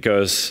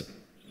 because,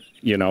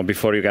 you know,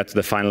 before you get to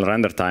the final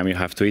render time, you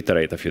have to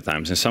iterate a few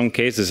times. In some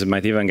cases, it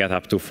might even get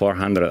up to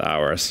 400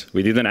 hours.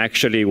 We didn't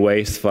actually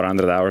waste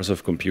 400 hours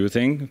of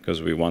computing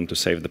because we want to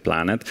save the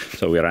planet.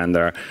 So we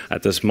render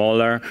at a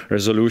smaller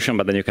resolution,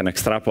 but then you can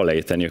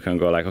extrapolate and you can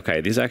go like,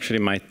 okay, this actually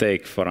might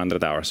take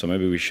 400 hours, so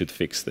maybe we should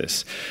fix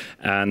this.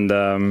 And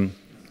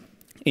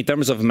in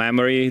terms of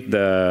memory,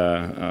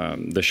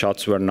 the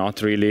shots were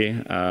not really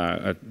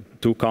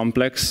too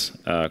complex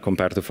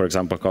compared to, for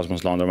example,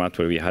 Cosmos Laundromat,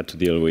 where we had to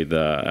deal with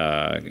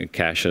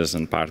caches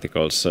and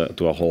particles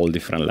to a whole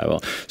different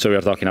level. So we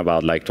are talking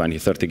about like 20,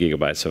 30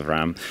 gigabytes of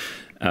RAM.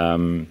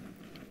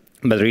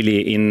 But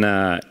really, in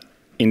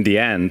the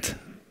end,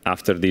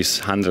 after these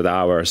 100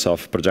 hours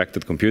of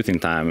projected computing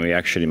time, we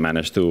actually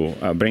managed to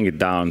bring it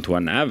down to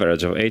an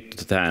average of 8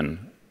 to 10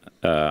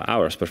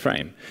 hours per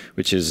frame,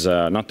 which is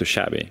not too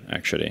shabby,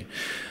 actually.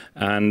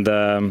 And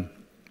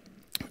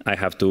I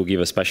have to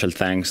give a special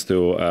thanks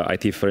to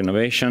IT for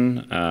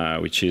Innovation,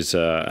 which is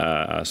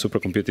a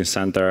supercomputing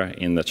center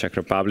in the Czech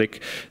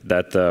Republic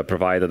that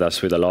provided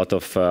us with a lot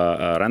of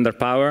render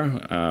power.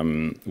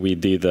 We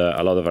did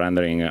a lot of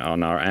rendering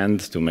on our end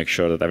to make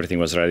sure that everything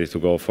was ready to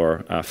go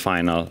for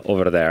final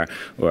over there,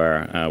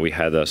 where we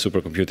had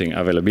supercomputing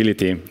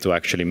availability to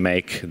actually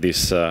make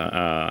these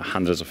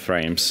hundreds of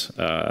frames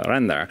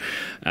render.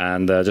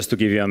 And just to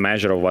give you a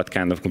measure of what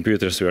kind of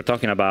computers we are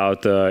talking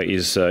about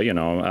is, you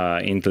know,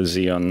 Intel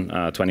Xeon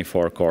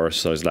 24 cores,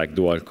 so it's like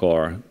dual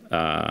core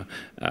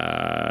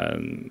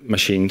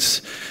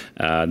machines,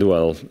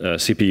 dual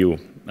CPU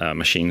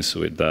machines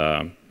with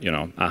you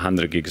know,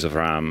 100 gigs of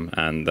RAM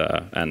and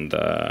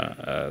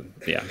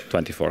yeah,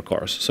 24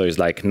 cores. So it's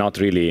like not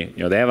really,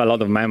 you know, they have a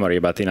lot of memory,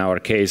 but in our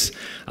case,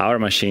 our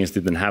machines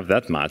didn't have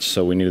that much,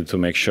 so we needed to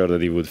make sure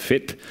that it would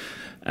fit,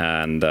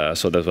 and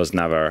so that was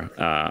never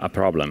a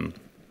problem.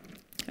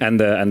 And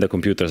the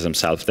computers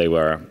themselves, they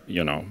were,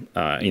 you know,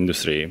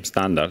 industry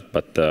standard,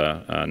 but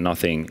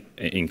nothing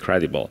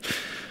incredible.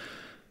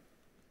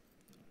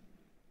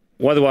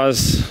 What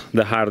was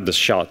the hardest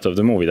shot of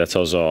the movie? That's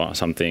also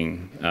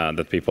something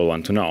that people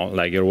want to know.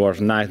 Like your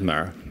worst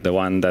nightmare, the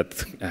one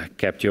that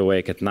kept you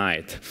awake at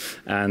night.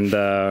 And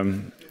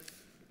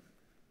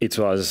it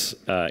was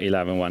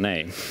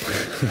 11.1a.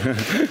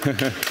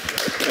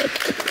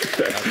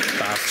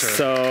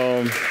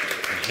 So I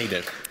hate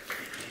it.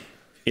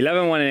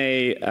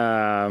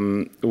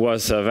 11.1a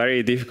was a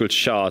very difficult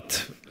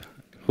shot.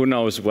 Who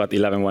knows what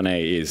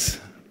 11.1a is?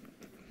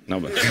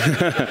 Nobody.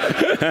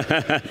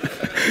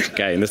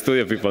 Okay, in the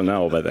studio people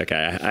know, but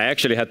okay. I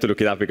actually had to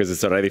look it up because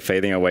it's already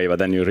fading away, but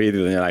then you read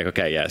it and you're like,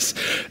 okay, yes.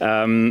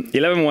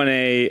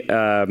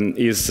 11.1a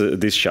is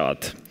this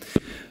shot.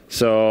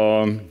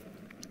 So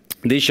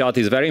this shot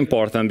is very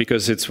important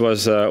because it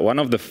was one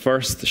of the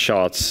first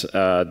shots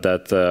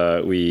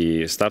that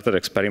we started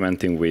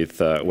experimenting with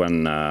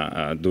when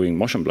doing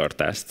motion blur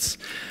tests.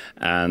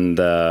 And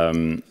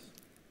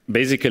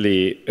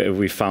basically,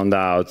 we found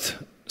out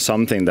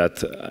something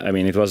that, I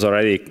mean, it was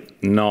already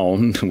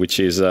known, which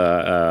is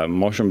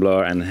motion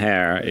blur and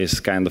hair is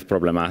kind of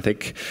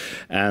problematic.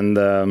 And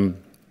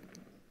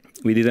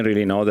we didn't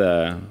really know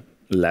the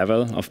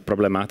level of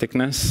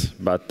problematicness,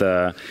 but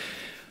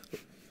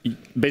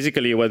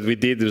basically what we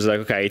did was like,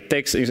 okay, it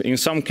takes, in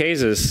some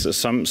cases,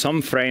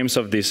 some frames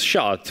of this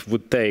shot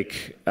would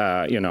take,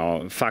 you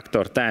know,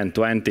 factor 10,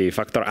 20,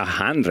 factor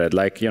 100,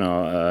 like, you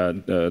know,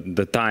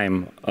 the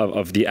time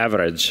of the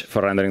average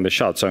for rendering the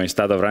shot. So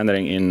instead of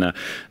rendering in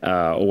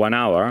 1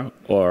 hour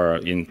or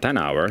in 10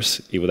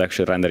 hours, it would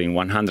actually render in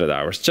 100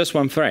 hours, just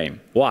one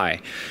frame.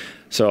 Why?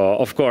 So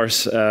of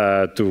course,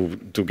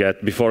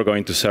 before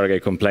going to Sergey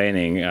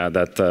complaining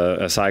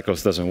that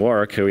Cycles doesn't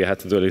work, we had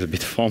to do a little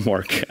bit of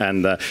homework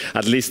and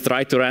at least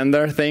try to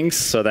render things.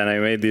 So then I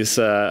made this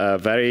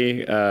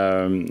very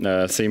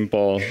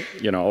simple,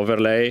 you know,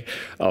 overlay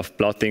of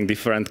plotting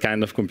different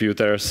kind of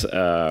computers,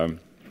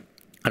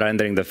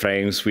 rendering the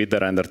frames with the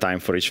render time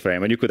for each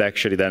frame, and you could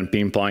actually then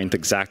pinpoint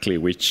exactly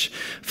which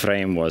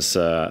frame was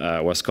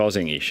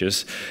causing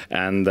issues,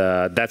 and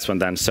that's when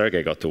then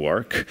Sergey got to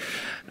work,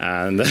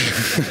 and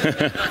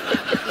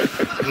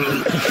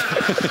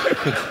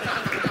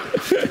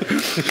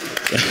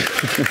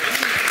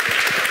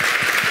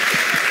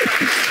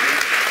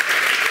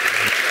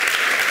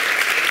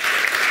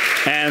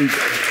and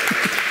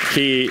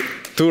he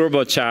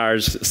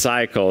turbocharged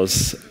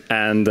Cycles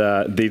and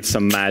did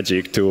some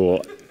magic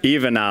to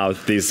even out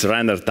these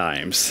render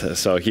times.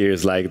 So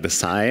here's like the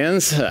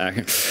science.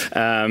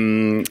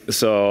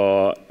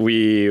 So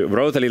we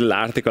wrote a little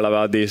article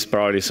about this.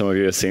 Probably some of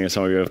you have seen,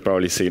 some of you have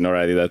probably seen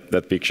already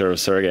that picture of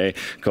Sergey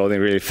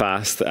coding really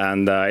fast.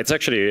 And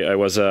it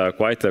was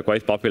quite a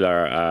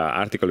popular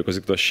article because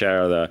it was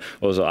shared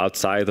also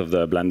outside of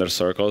the Blender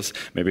circles.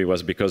 Maybe it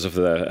was because of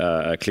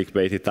the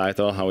clickbaity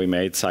title, how we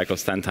made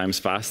Cycles 10 times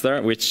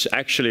faster, which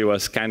actually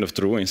was kind of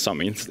true in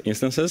some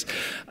instances.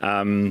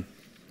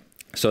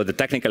 So the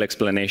technical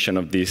explanation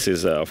of this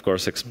is, of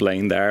course,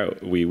 explained there.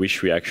 We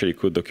wish we actually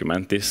could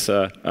document this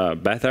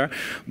better.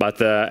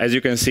 But as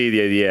you can see,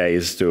 the idea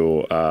is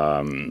to,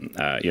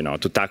 you know,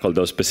 to tackle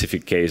those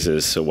specific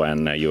cases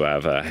when you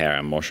have hair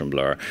and motion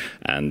blur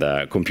and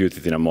compute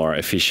it in a more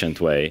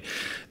efficient way.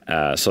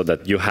 So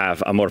that you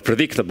have a more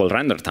predictable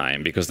render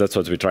time, because that's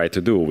what we try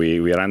to do. We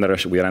render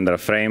a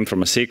frame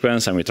from a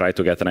sequence, and we try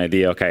to get an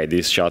idea, okay,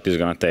 this shot is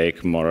going to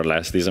take more or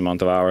less this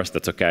amount of hours.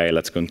 That's okay,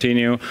 let's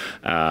continue,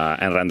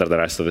 and render the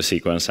rest of the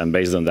sequence, and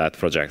based on that,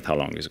 project how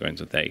long it's going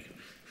to take.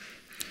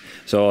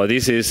 So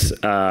this is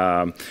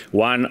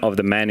one of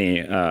the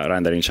many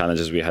rendering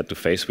challenges we had to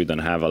face. We don't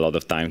have a lot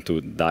of time to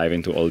dive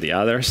into all the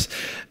others.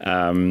 But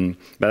I'm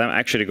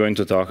actually going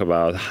to talk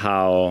about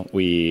how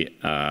we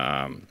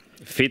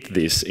fit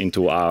this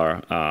into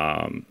our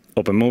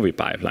OpenMovie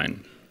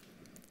pipeline.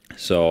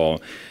 So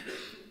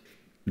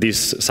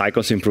these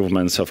Cycles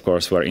improvements, of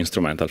course, were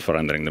instrumental for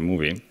rendering the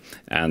movie.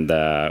 And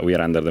we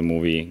rendered the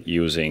movie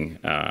using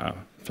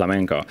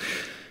Flamenco.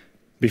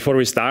 Before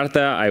we start,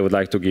 I would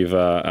like to give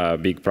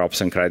big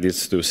props and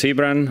credits to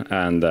Sibran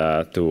and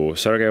to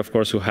Sergey, of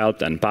course, who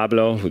helped, and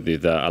Pablo, who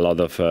did a lot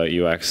of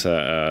UX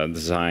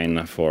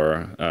design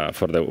for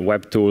the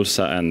web tools,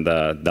 and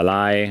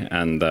Dalai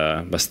and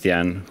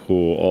Bastien,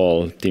 who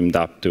all teamed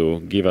up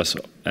to give us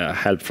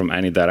help from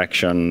any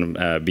direction,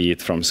 be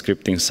it from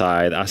scripting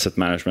side, asset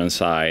management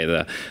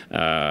side,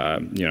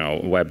 you know,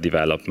 web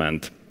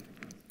development.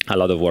 A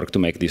lot of work to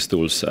make these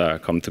tools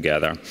come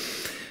together.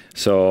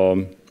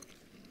 So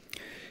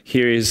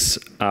here is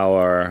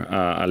our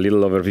a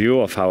little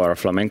overview of how our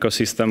Flamenco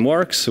system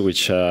works,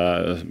 which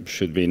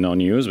should be no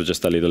news, but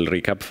just a little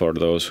recap for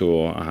those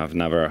who have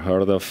never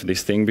heard of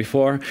this thing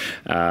before.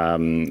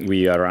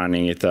 We are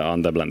running it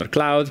on the Blender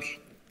Cloud.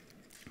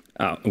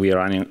 We are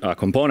running a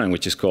component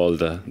which is called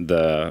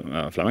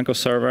the Flamenco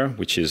server,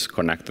 which is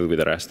connected with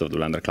the rest of the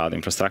Blender Cloud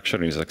infrastructure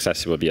and is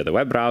accessible via the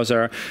web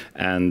browser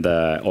and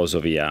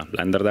also via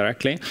Blender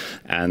directly.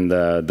 And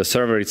the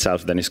server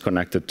itself then is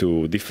connected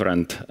to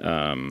different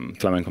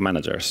Flamenco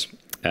managers.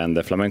 And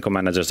the Flamenco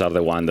managers are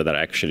the ones that are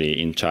actually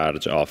in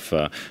charge of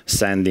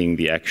sending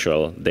the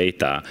actual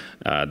data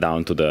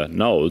down to the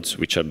nodes,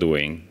 which are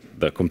doing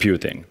the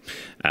computing.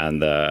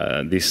 And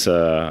this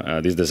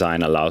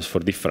design allows for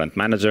different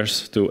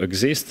managers to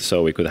exist.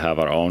 So we could have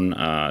our own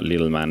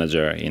little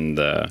manager in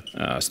the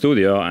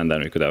studio, and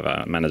then we could have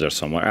a manager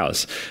somewhere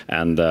else.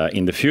 And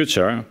in the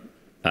future,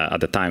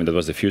 at the time that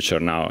was the future,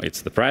 now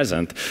it's the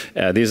present,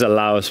 this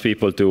allows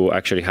people to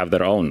actually have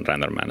their own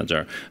render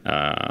manager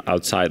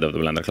outside of the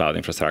Blender Cloud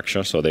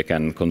infrastructure, so they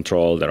can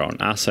control their own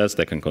assets,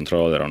 they can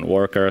control their own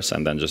workers,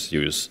 and then just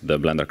use the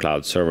Blender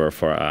Cloud server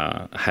for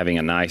having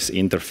a nice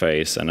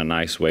interface and a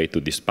nice way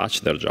to dispatch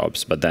their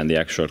jobs. But then the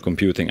actual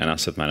computing and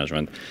asset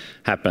management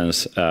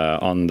happens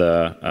on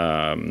the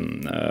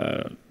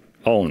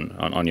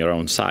on your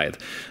own side.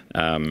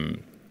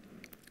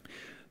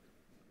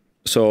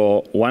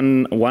 So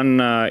one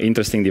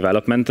interesting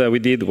development we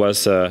did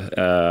was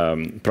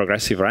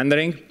progressive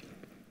rendering.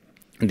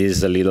 This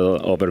is a little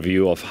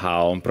overview of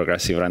how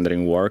progressive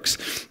rendering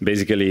works.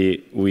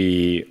 Basically,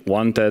 we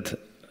wanted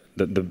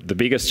the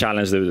biggest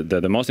challenge,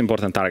 the most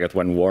important target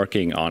when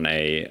working on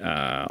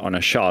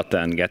a shot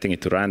and getting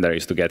it to render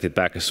is to get it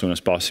back as soon as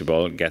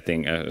possible,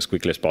 getting as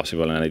quickly as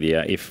possible an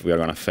idea if we are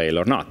going to fail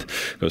or not.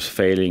 Because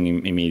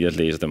failing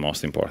immediately is the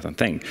most important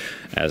thing.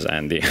 As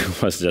Andy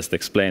was just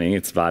explaining,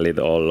 it's valid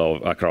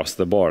all across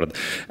the board.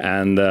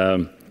 And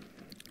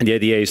the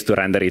idea is to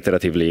render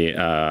iteratively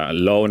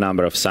low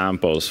number of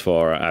samples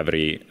for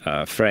every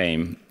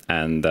frame,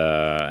 and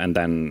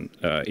then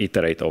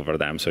iterate over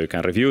them. So you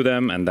can review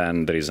them, and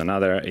then there is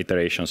another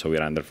iteration. So we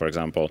render, for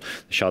example,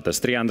 the shot has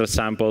 300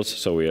 samples,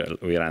 so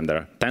we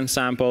render 10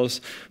 samples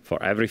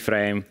for every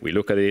frame. We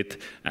look at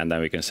it, and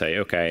then we can say,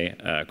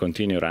 OK,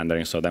 continue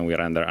rendering. So then we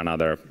render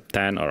another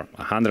 10 or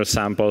 100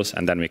 samples,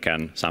 and then we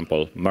can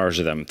merge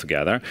them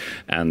together,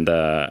 and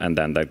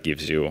then that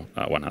gives you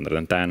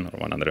 110 or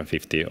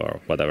 150 or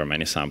whatever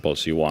many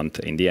samples you want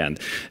in the end.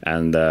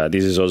 And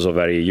this is also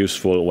very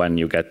useful when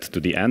you get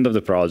to the end of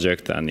the project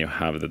and you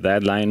have the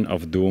deadline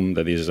of doom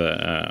that is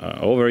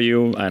over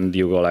you, and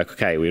you go like,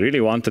 OK, we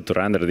really wanted to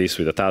render this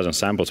with 1,000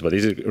 samples, but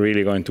is it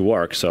really going to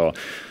work? So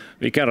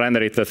we can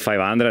render it at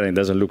 500 and it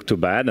doesn't look too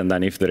bad, and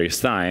then if there is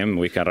time,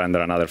 we can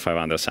render another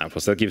 500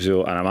 samples. That gives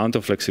you an amount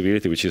of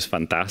flexibility which is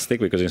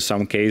fantastic, because in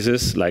some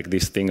cases, like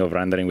this thing of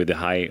rendering with a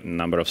high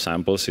number of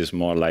samples is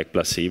more like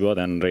placebo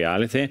than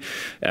reality,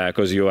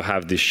 because you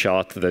have this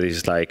shot that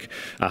is like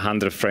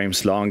 100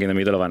 frames long in the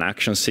middle of an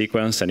action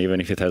sequence, and even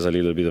if it has a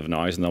little bit of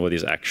noise,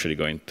 nobody's actually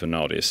going to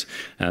notice.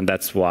 And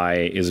that's why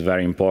it's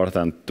very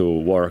important to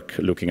work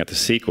looking at the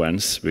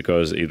sequence,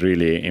 because it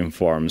really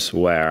informs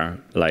where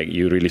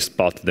you really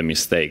spot the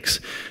mistakes,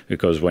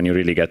 because when you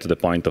really get to the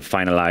point of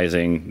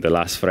finalizing the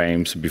last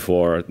frames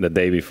the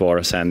day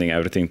before sending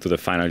everything to the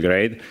final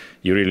grade,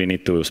 you really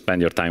need to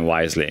spend your time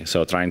wisely.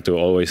 So trying to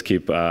always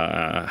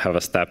have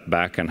a step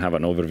back and have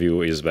an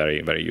overview is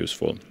very, very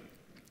useful.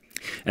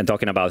 And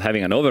talking about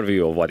having an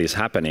overview of what is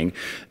happening,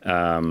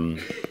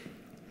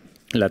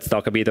 let's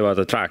talk a bit about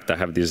the tract. I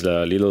have this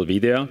little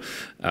video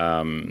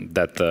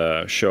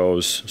that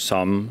shows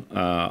some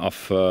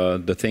of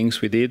the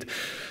things we did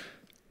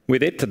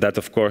with it. That,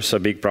 of course, a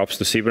big props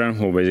to Sibren,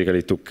 who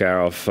basically took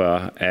care of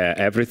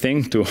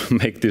everything to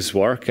make this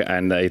work.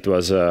 And it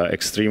was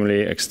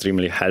extremely,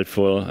 extremely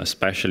helpful,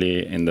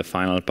 especially in the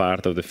final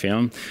part of the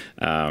film.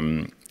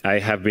 I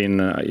have been,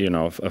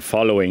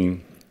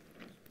 following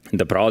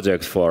the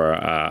project for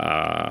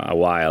a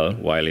while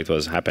it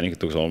was happening. It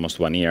took almost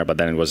 1 year, but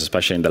then it was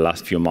especially in the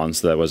last few months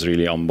that I was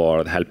really on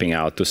board, helping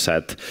out to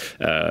set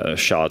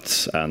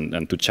shots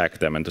and to check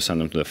them and to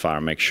send them to the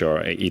farm, make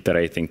sure,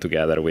 iterating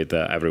together with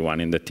everyone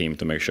in the team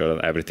to make sure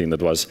that everything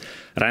that was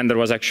rendered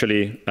was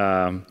actually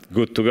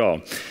good to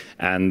go.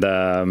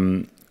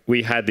 And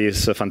we had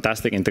this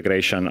fantastic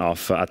integration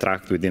of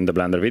Attract within the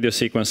Blender video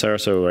sequencer,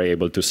 so we were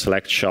able to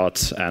select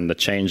shots and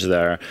change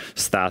their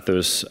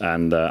status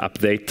and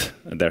update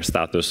their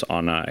status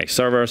on a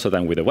server. So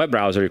then with a web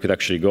browser, you could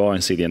actually go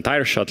and see the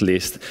entire shot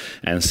list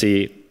and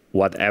see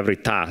what every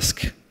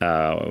task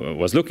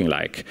was looking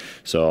like.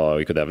 So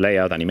you could have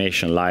layout,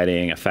 animation,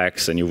 lighting,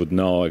 effects, and you would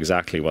know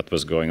exactly what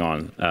was going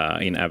on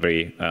in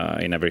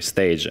every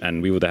stage.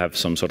 And we would have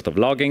some sort of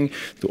logging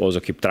to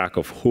also keep track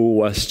of who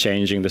was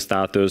changing the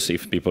status,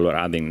 if people were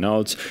adding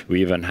nodes.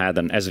 We even had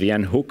an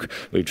SVN hook,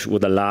 which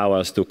would allow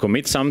us to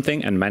commit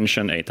something and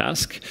mention a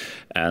task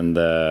and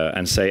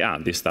say,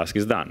 this task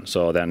is done.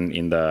 So then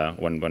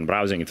when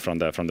browsing it from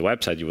the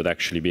website, you would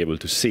actually be able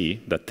to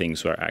see that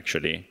things were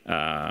actually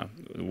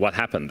what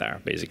happened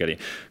there, basically.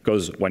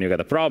 Because when you get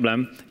a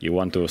problem, you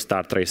want to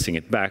start tracing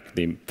it back.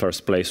 The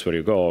first place where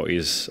you go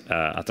is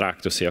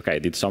Attract to see, OK,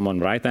 did someone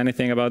write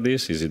anything about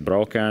this? Is it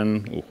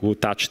broken? Who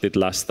touched it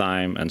last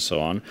time? And so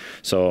on.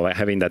 So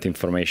having that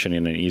information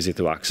in an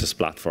easy-to-access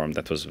platform,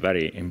 that was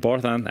very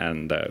important,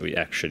 and we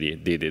actually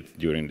did it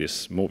during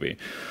this movie.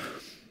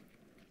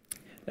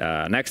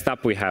 Next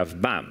up, we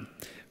have BAM,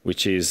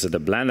 which is the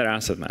Blender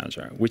Asset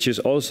Manager, which is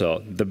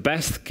also the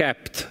best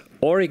kept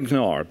or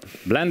ignored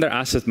Blender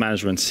asset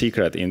management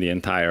secret in the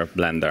entire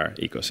Blender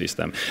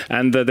ecosystem.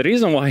 And the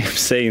reason why I'm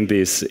saying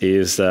this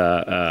is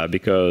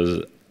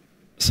because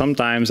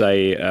sometimes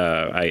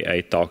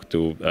I talk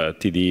to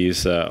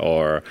TDs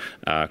or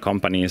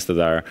companies that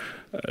are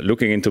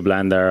looking into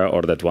Blender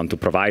or that want to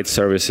provide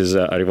services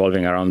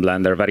revolving around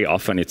Blender. Very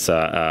often it's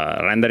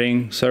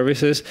rendering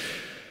services.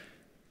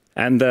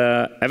 And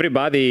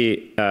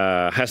everybody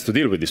has to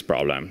deal with this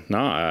problem.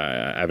 No?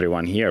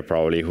 Everyone here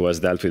probably who has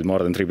dealt with more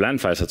than 3 blend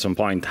files at some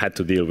point had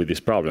to deal with this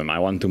problem. I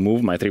want to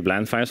move my 3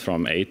 blend files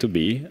from A to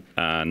B,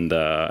 and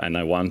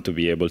I want to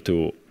be able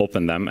to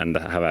open them and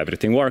have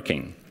everything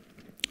working.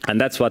 And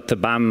that's what the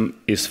BAM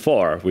is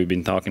for. We've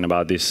been talking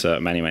about this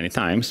many, many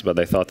times, but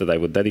I thought that I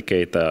would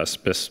dedicate a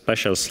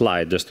special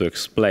slide just to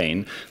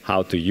explain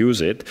how to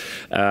use it.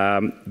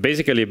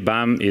 Basically,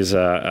 BAM is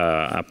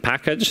a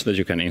package that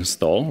you can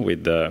install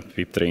with the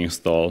pip3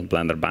 install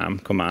blender BAM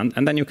command,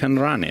 and then you can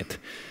run it.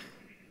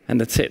 And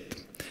that's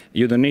it.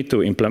 you don't need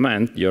to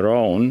implement your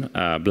own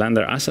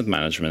Blender asset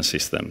management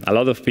system. A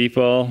lot of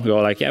people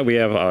go like, yeah, we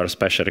have our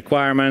special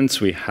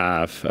requirements, we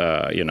have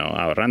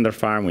our render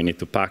farm, we need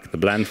to pack the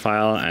blend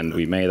file, and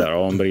we made our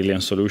own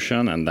brilliant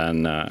solution, and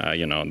then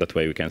that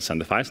way we can send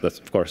the files. That's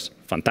of course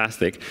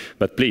fantastic,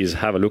 but please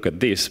have a look at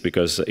this,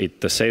 because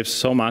it saves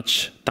so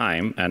much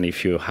time, and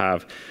if you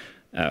have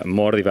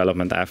more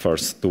development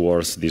efforts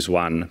towards this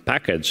one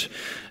package,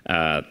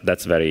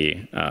 that's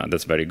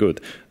very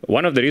good.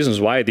 One of the reasons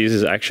why this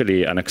is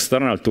actually an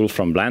external tool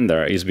from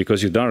Blender is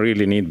because you don't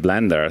really need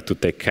Blender to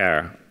take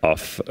care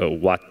of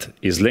what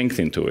is linked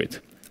into it.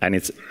 And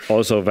it's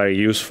also very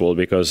useful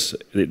because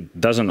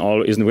it doesn't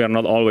always, we are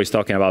not always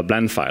talking about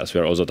blend files.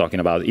 We're also talking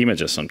about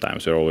images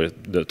sometimes. We're always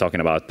talking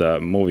about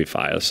movie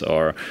files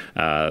or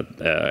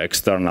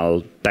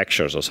external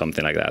textures or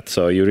something like that.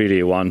 So you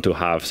really want to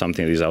have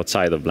something that is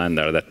outside of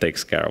Blender that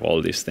takes care of all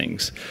these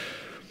things.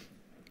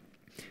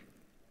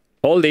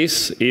 All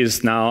this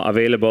is now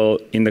available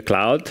in the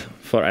cloud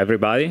for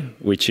everybody,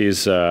 which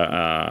is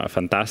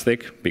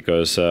fantastic,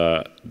 because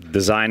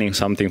designing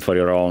something for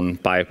your own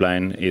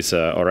pipeline is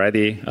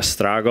already a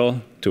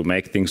struggle to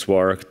make things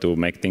work, to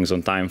make things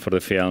on time for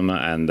the film,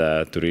 and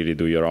to really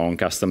do your own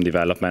custom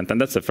development. And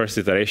that's the first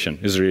iteration.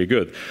 It's really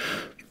good.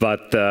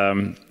 But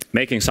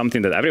making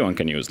something that everyone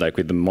can use, like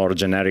with the more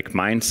generic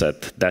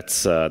mindset,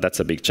 that's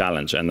a big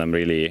challenge. And I'm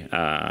really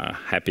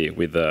happy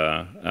with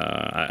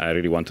I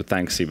really want to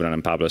thank Sibran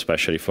and Pablo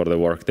especially for the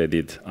work they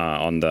did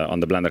on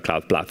the Blender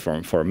Cloud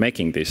platform for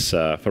making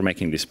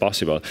this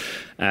possible.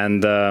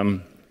 And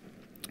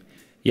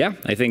yeah,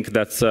 I think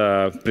that's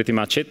pretty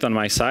much it on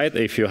my side.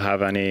 If you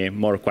have any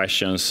more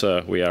questions,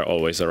 we are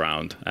always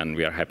around, and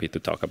we are happy to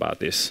talk about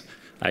this.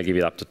 I give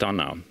it up to Tom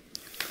now.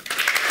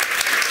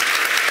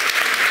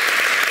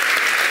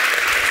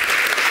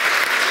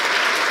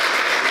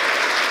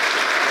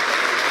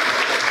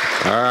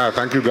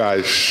 Thank you,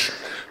 guys.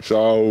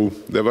 So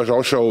there was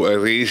also a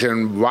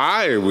reason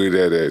why we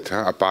did it.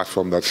 Apart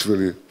from that's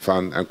really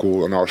fun and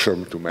cool and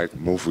awesome to make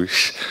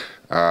movies.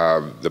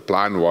 The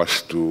plan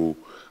was to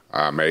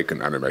make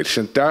an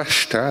animation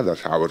test.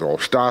 That's how it all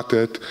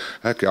started.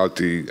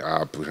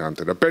 Hjalti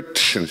presented a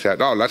pitch and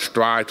said, oh, let's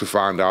try to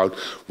find out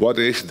what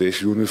is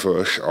this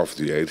universe of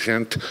the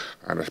agent,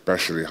 and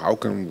especially how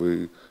can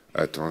we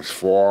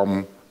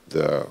transform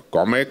the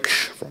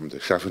comics from the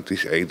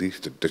 70s,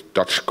 80s, the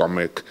Dutch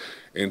comic,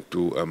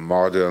 into a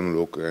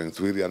modern-looking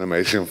 3D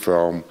animation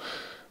film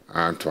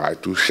and try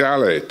to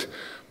sell it.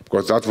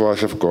 Because that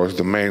was, of course,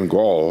 the main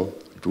goal,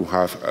 to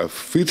have a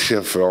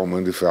feature film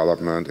in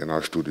development in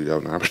our studio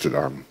in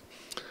Amsterdam.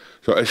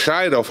 So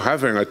aside of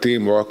having a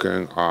team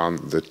working on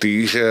the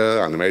teaser,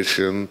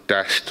 animation,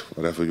 test,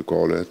 whatever you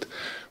call it,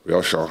 we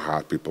also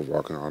had people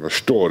working on a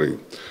story.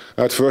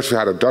 At first we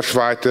had a Dutch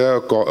writer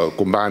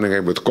combining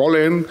it with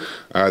Colin.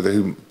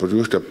 He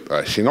produced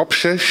a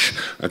synopsis,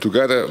 and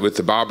together with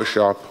the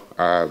Barbershop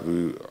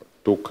we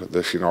took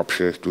the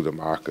synopsis to the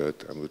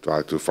market, and we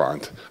tried to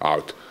find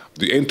out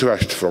the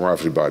interest from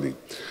everybody.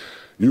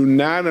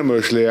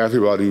 Unanimously,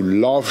 everybody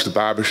loves the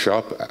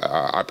Barbershop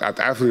at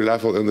every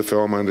level in the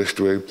film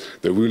industry.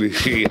 They really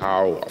see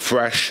how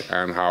fresh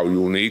and how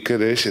unique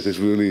it is. It is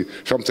really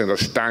something that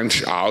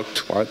stands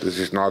out. Right? This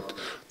is not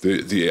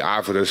the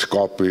average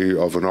copy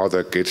of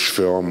another kids'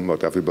 film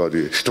that everybody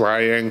is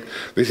trying.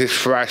 This is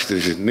fresh,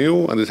 this is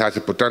new, and it has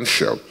the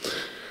potential.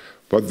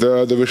 But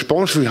the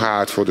response we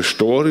had for the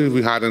story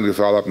we had in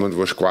development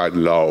was quite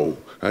low.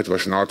 It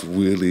was not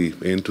really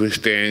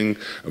interesting.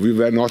 We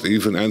were not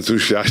even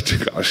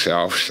enthusiastic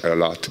ourselves a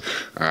lot.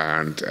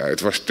 And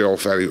it was still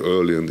very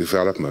early in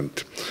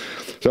development.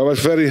 So I was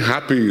very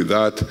happy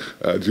that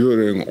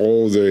during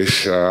all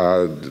these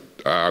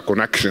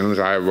connections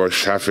I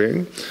was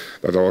having,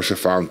 that I also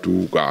found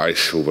two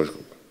guys who were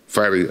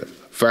very,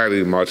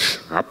 very much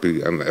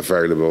happy and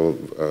available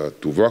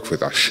to work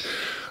with us.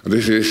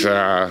 This is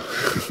the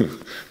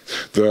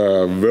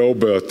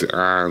Wilbert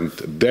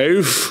and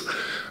Dave.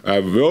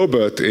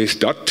 Wilbert is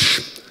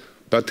Dutch,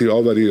 but he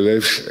already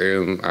lives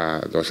in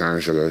Los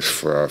Angeles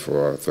for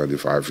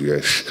 25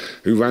 years.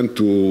 He went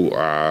to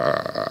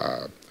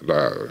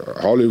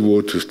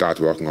Hollywood to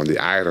start working on The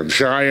Iron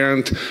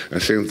Giant,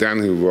 and since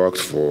then he worked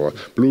for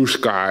Blue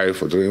Sky,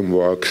 for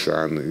DreamWorks,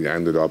 and he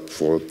ended up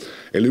for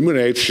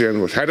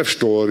Illumination, was head of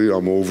story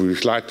on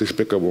movies like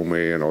Despicable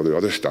Me and all the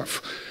other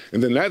stuff. In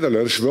the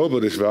Netherlands,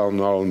 Wilbert is well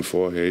known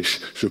for his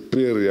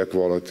superior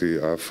quality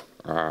of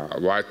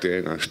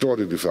writing and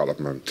story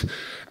development.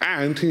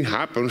 And he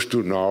happens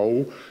to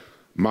know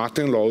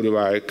Martin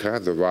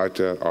Lodewijk, the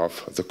writer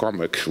of the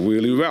comics,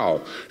 really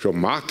well. So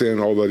Martin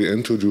already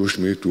introduced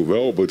me to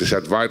Wilbert. He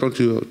said, why don't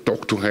you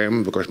talk to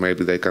him, because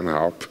maybe they can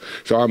help.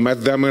 So I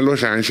met them in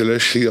Los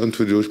Angeles. He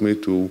introduced me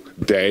to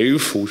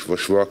Dave, who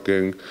was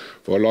working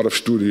for a lot of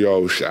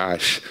studios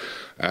as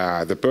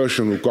the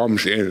person who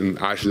comes in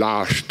as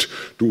last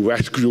to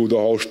rescue the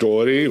whole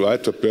story,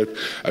 right?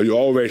 You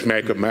always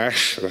make a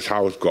mess. That's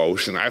how it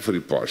goes in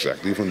every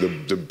project.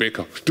 Even the big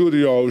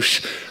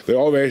studios, they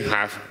always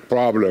have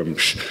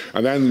problems.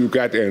 And then you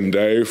get in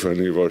Dave, and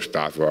he will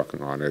start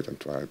working on it and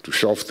try to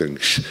solve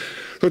things.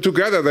 So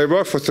together they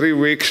worked for 3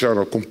 weeks on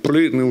a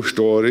complete new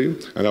story.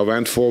 And I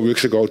went 4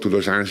 weeks ago to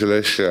Los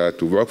Angeles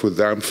to work with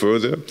them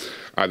further.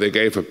 They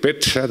gave a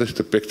pitch, that's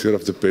the picture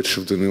of the pitch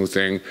of the new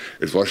thing.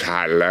 It was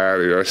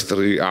hilarious,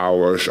 3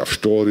 hours of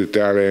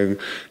storytelling,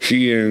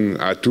 seeing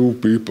two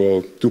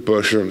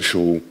persons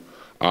who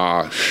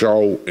are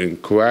so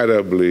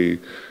incredibly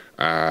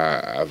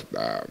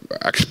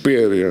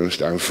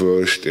experienced and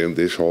versed in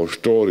this whole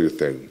story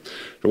thing.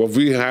 So what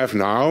we have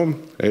now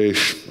is,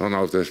 I don't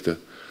know if there's the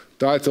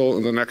title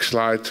on the next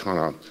slide.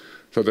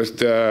 So that's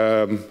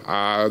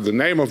the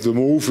name of the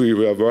movie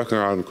we are working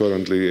on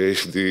currently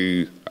is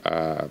the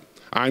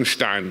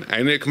Einstein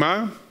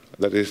Enigma.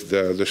 That is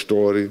the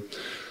story.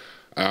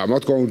 I'm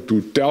not going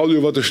to tell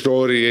you what the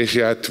story is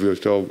yet. We're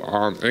still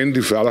in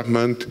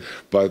development,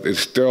 but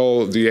it's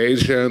still the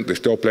agent. It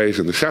still plays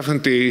in the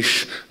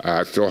 70s.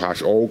 It still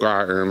has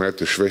Olga in it,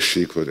 the Swiss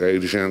secret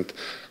agent.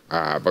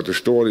 But the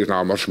story is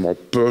now much more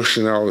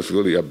personal. It's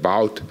really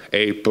about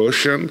a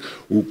person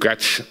who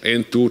gets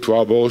into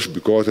troubles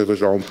because of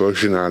his own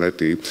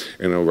personality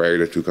in a way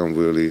that you can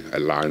really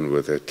align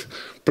with it.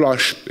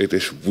 Plus, it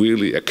is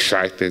really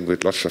exciting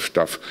with lots of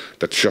stuff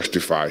that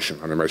justifies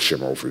an animation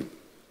movie.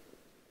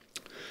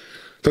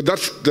 So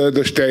that's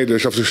the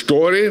status of the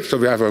story. So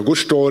we have a good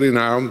story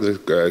now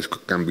that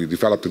can be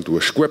developed into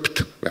a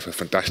script. We have a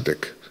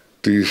fantastic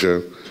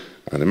teaser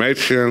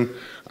animation.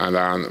 And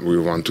then we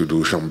want to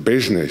do some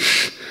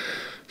business.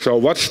 So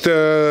what's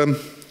the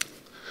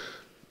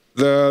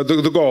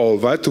goal,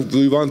 right?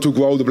 We want to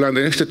grow the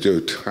Blender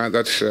Institute.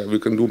 That's we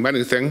can do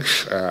many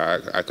things.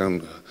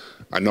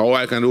 I know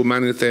I can do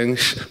many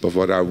things, but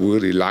what I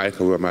really like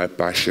and where my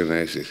passion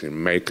is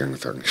in making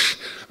things.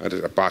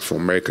 Apart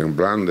from making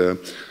Blender,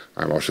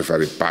 I'm also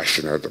very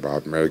passionate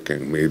about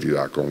making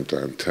media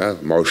content.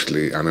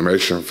 Mostly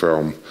animation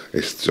film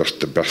is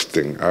just the best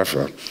thing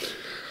ever.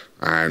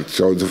 And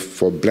so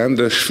for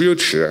Blender's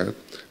future,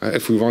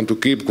 if we want to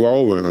keep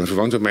growing, if we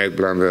want to make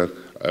Blender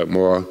a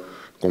more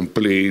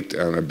complete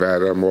and a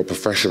better, more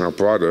professional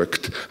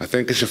product, I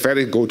think it's a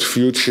very good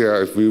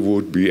future if we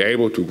would be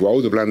able to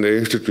grow the Blender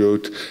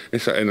Institute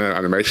in an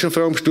animation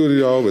film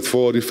studio with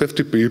 40,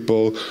 50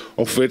 people,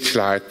 of which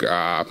like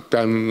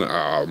 10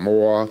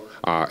 more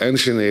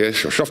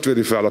engineers or software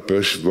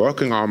developers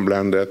working on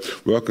Blender,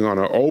 working on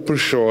an open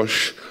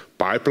source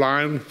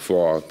pipeline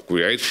for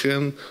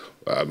creation,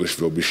 which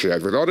will be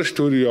shared with other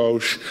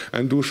studios,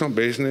 and do some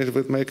business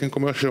with making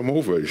commercial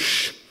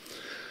movies.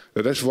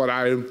 That's what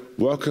I'm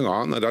working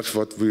on, and that's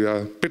what we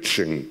are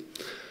pitching.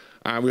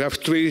 We have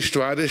 3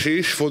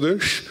 strategies for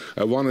this.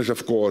 One is,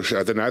 of course,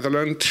 the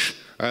Netherlands.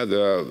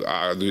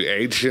 The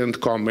Agent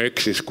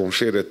comics is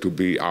considered to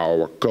be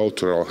our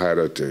cultural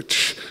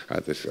heritage.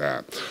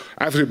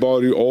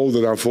 Everybody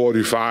older than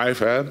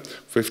 45,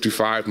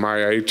 55,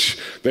 my age,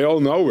 they all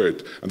know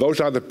it. And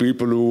those are the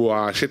people who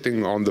are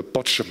sitting on the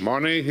pots of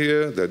money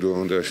here. They're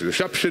doing the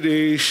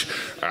subsidies.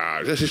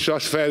 This is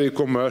just very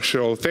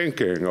commercial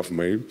thinking of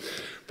me.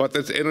 But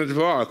it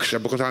works,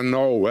 because I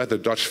know the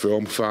Dutch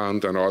Film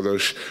Fund and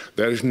others,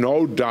 there is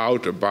no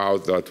doubt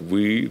about that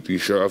we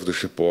deserve the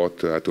support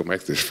to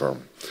make this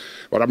film.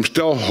 What I'm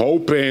still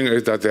hoping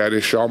is that there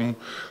is some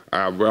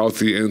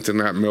wealthy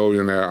internet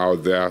millionaire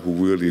out there who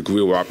really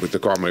grew up with the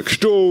comics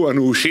too, and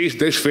who sees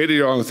this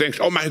video and thinks,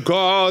 oh my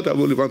God, I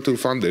really want to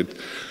fund it.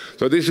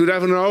 So this you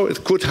never know,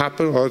 it could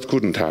happen or it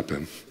couldn't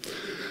happen.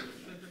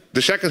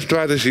 The second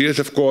strategy is,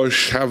 of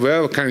course,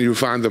 where can you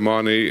find the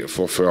money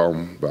for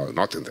film? Well,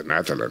 not in the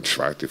Netherlands,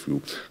 right? If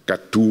you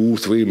get 2,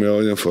 3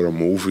 million for a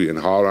movie in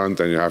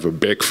Holland and you have a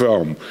big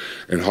film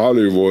in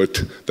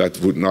Hollywood, that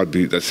would not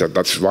be,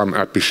 that's one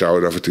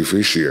episode of a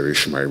TV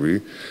series,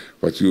 maybe.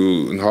 But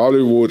in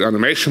Hollywood,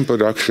 animation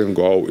production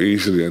go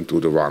easily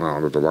into the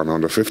 100 or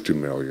 150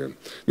 million.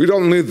 We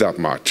don't need that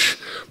much.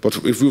 But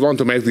if we want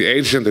to make The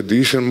Agent a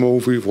decent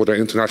movie for the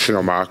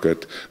international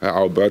market,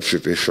 our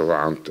budget is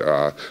around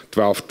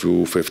 12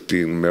 to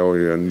 15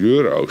 million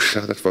euros.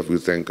 That's what we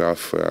think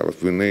of,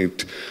 what we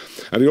need.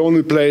 And the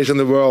only place in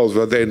the world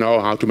where they know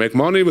how to make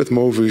money with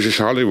movies is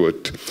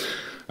Hollywood.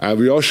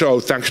 We also,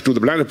 thanks to the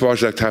Blender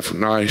project, have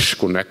nice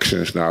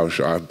connections now.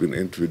 So I've been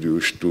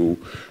introduced to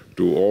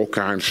all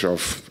kinds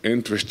of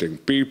interesting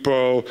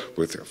people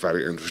with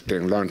very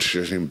interesting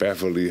lunches in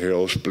Beverly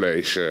Hills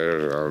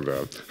places.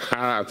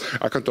 And,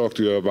 I can talk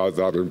to you about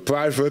that in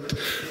private.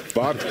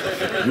 But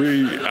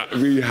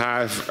we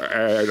have,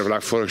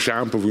 like for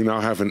example, we now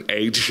have an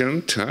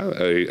agent,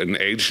 an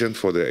agent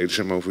for the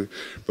agent movie.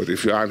 But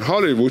if you are in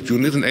Hollywood, you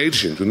need an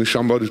agent. You need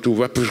somebody to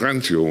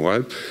represent you,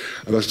 right?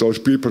 And that's those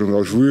people in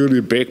those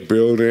really big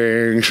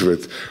buildings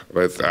with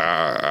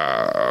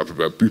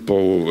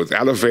people with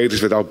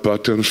elevators without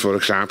buttons, for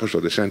example. So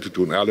they send you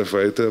to an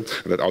elevator,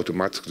 and that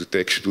automatically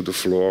takes you to the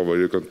floor where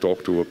you can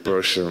talk to a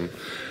person.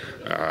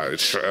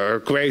 It's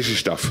crazy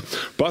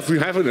stuff. But we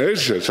have an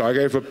agent. So I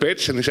gave a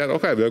pitch and he said,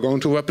 okay, we're going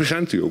to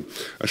represent you.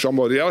 And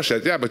somebody else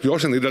said, yeah, but you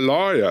also need a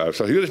lawyer.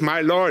 So here's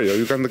my lawyer.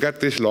 You can get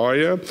this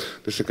lawyer.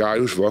 This is the guy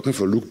who's working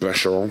for Luc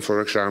Besson,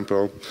 for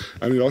example.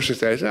 And he also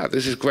says, yeah,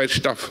 this is great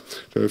stuff.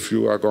 So if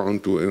you are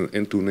going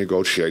into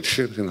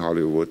negotiations in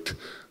Hollywood,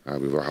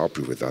 we will help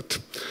you with that.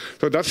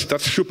 So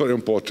that's super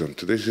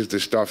important. This is the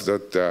stuff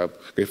that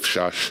gives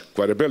us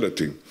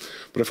credibility.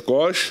 But of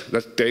course,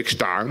 that takes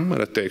time,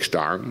 and it takes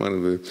time.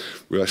 And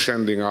we are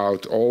sending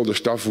out all the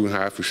stuff we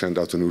have. We send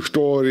out a new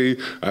story.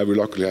 We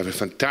luckily have a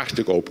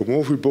fantastic open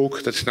movie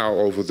book that's now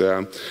over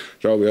there.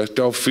 So we are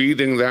still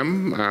feeding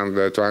them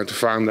and trying to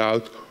find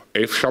out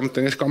if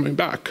something is coming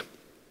back.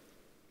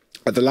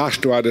 And the last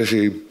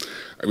strategy,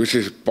 which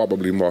is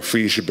probably more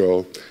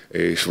feasible,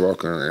 is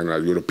working in a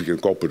European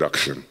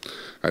co-production.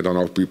 I don't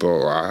know if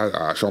people,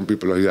 some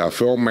people here are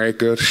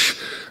filmmakers.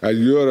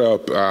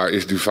 Europe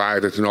is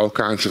divided in all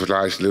kinds of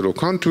nice little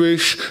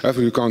countries.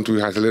 Every country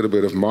has a little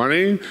bit of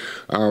money.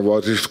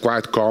 What is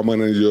quite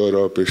common in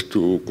Europe is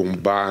to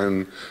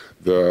combine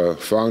the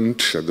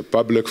funds, the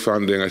public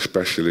funding,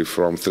 especially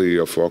from 3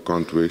 or 4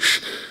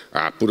 countries,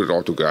 put it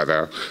all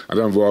together, and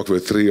then work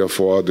with 3 or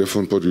 4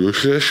 different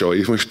producers or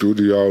even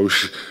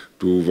studios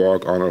to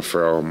work on a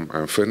film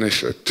and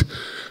finish it.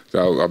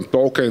 So I'm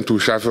talking to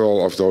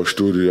several of those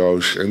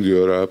studios in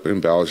Europe, in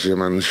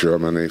Belgium and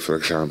Germany, for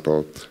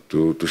example,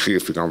 to see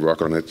if we can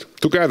work on it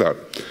together.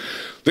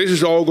 This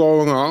is all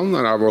going on,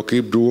 and I will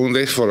keep doing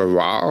this for a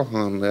while,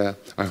 and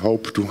I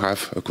hope to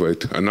have a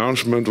great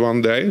announcement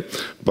one day,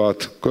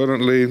 but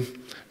currently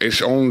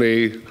it's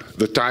only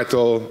the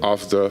title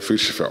of the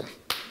feature film.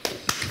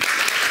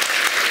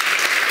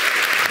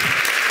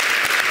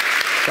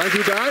 Thank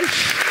you,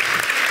 guys.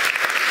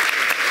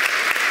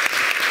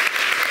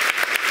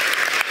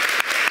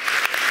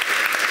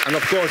 And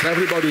of course,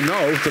 everybody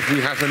knows that we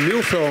have a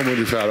new film in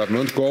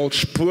development called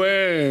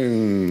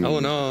Spring. Oh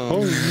no.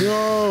 Oh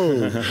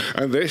no.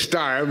 And this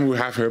time we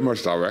have him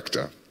as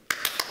director.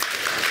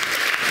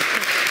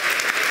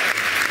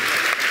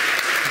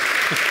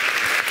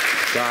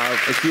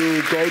 If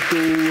you go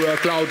to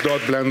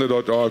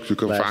cloud.blender.org, you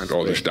can find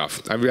all this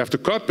stuff. And we have to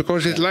cut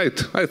because it's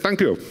late. Hey,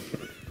 thank you.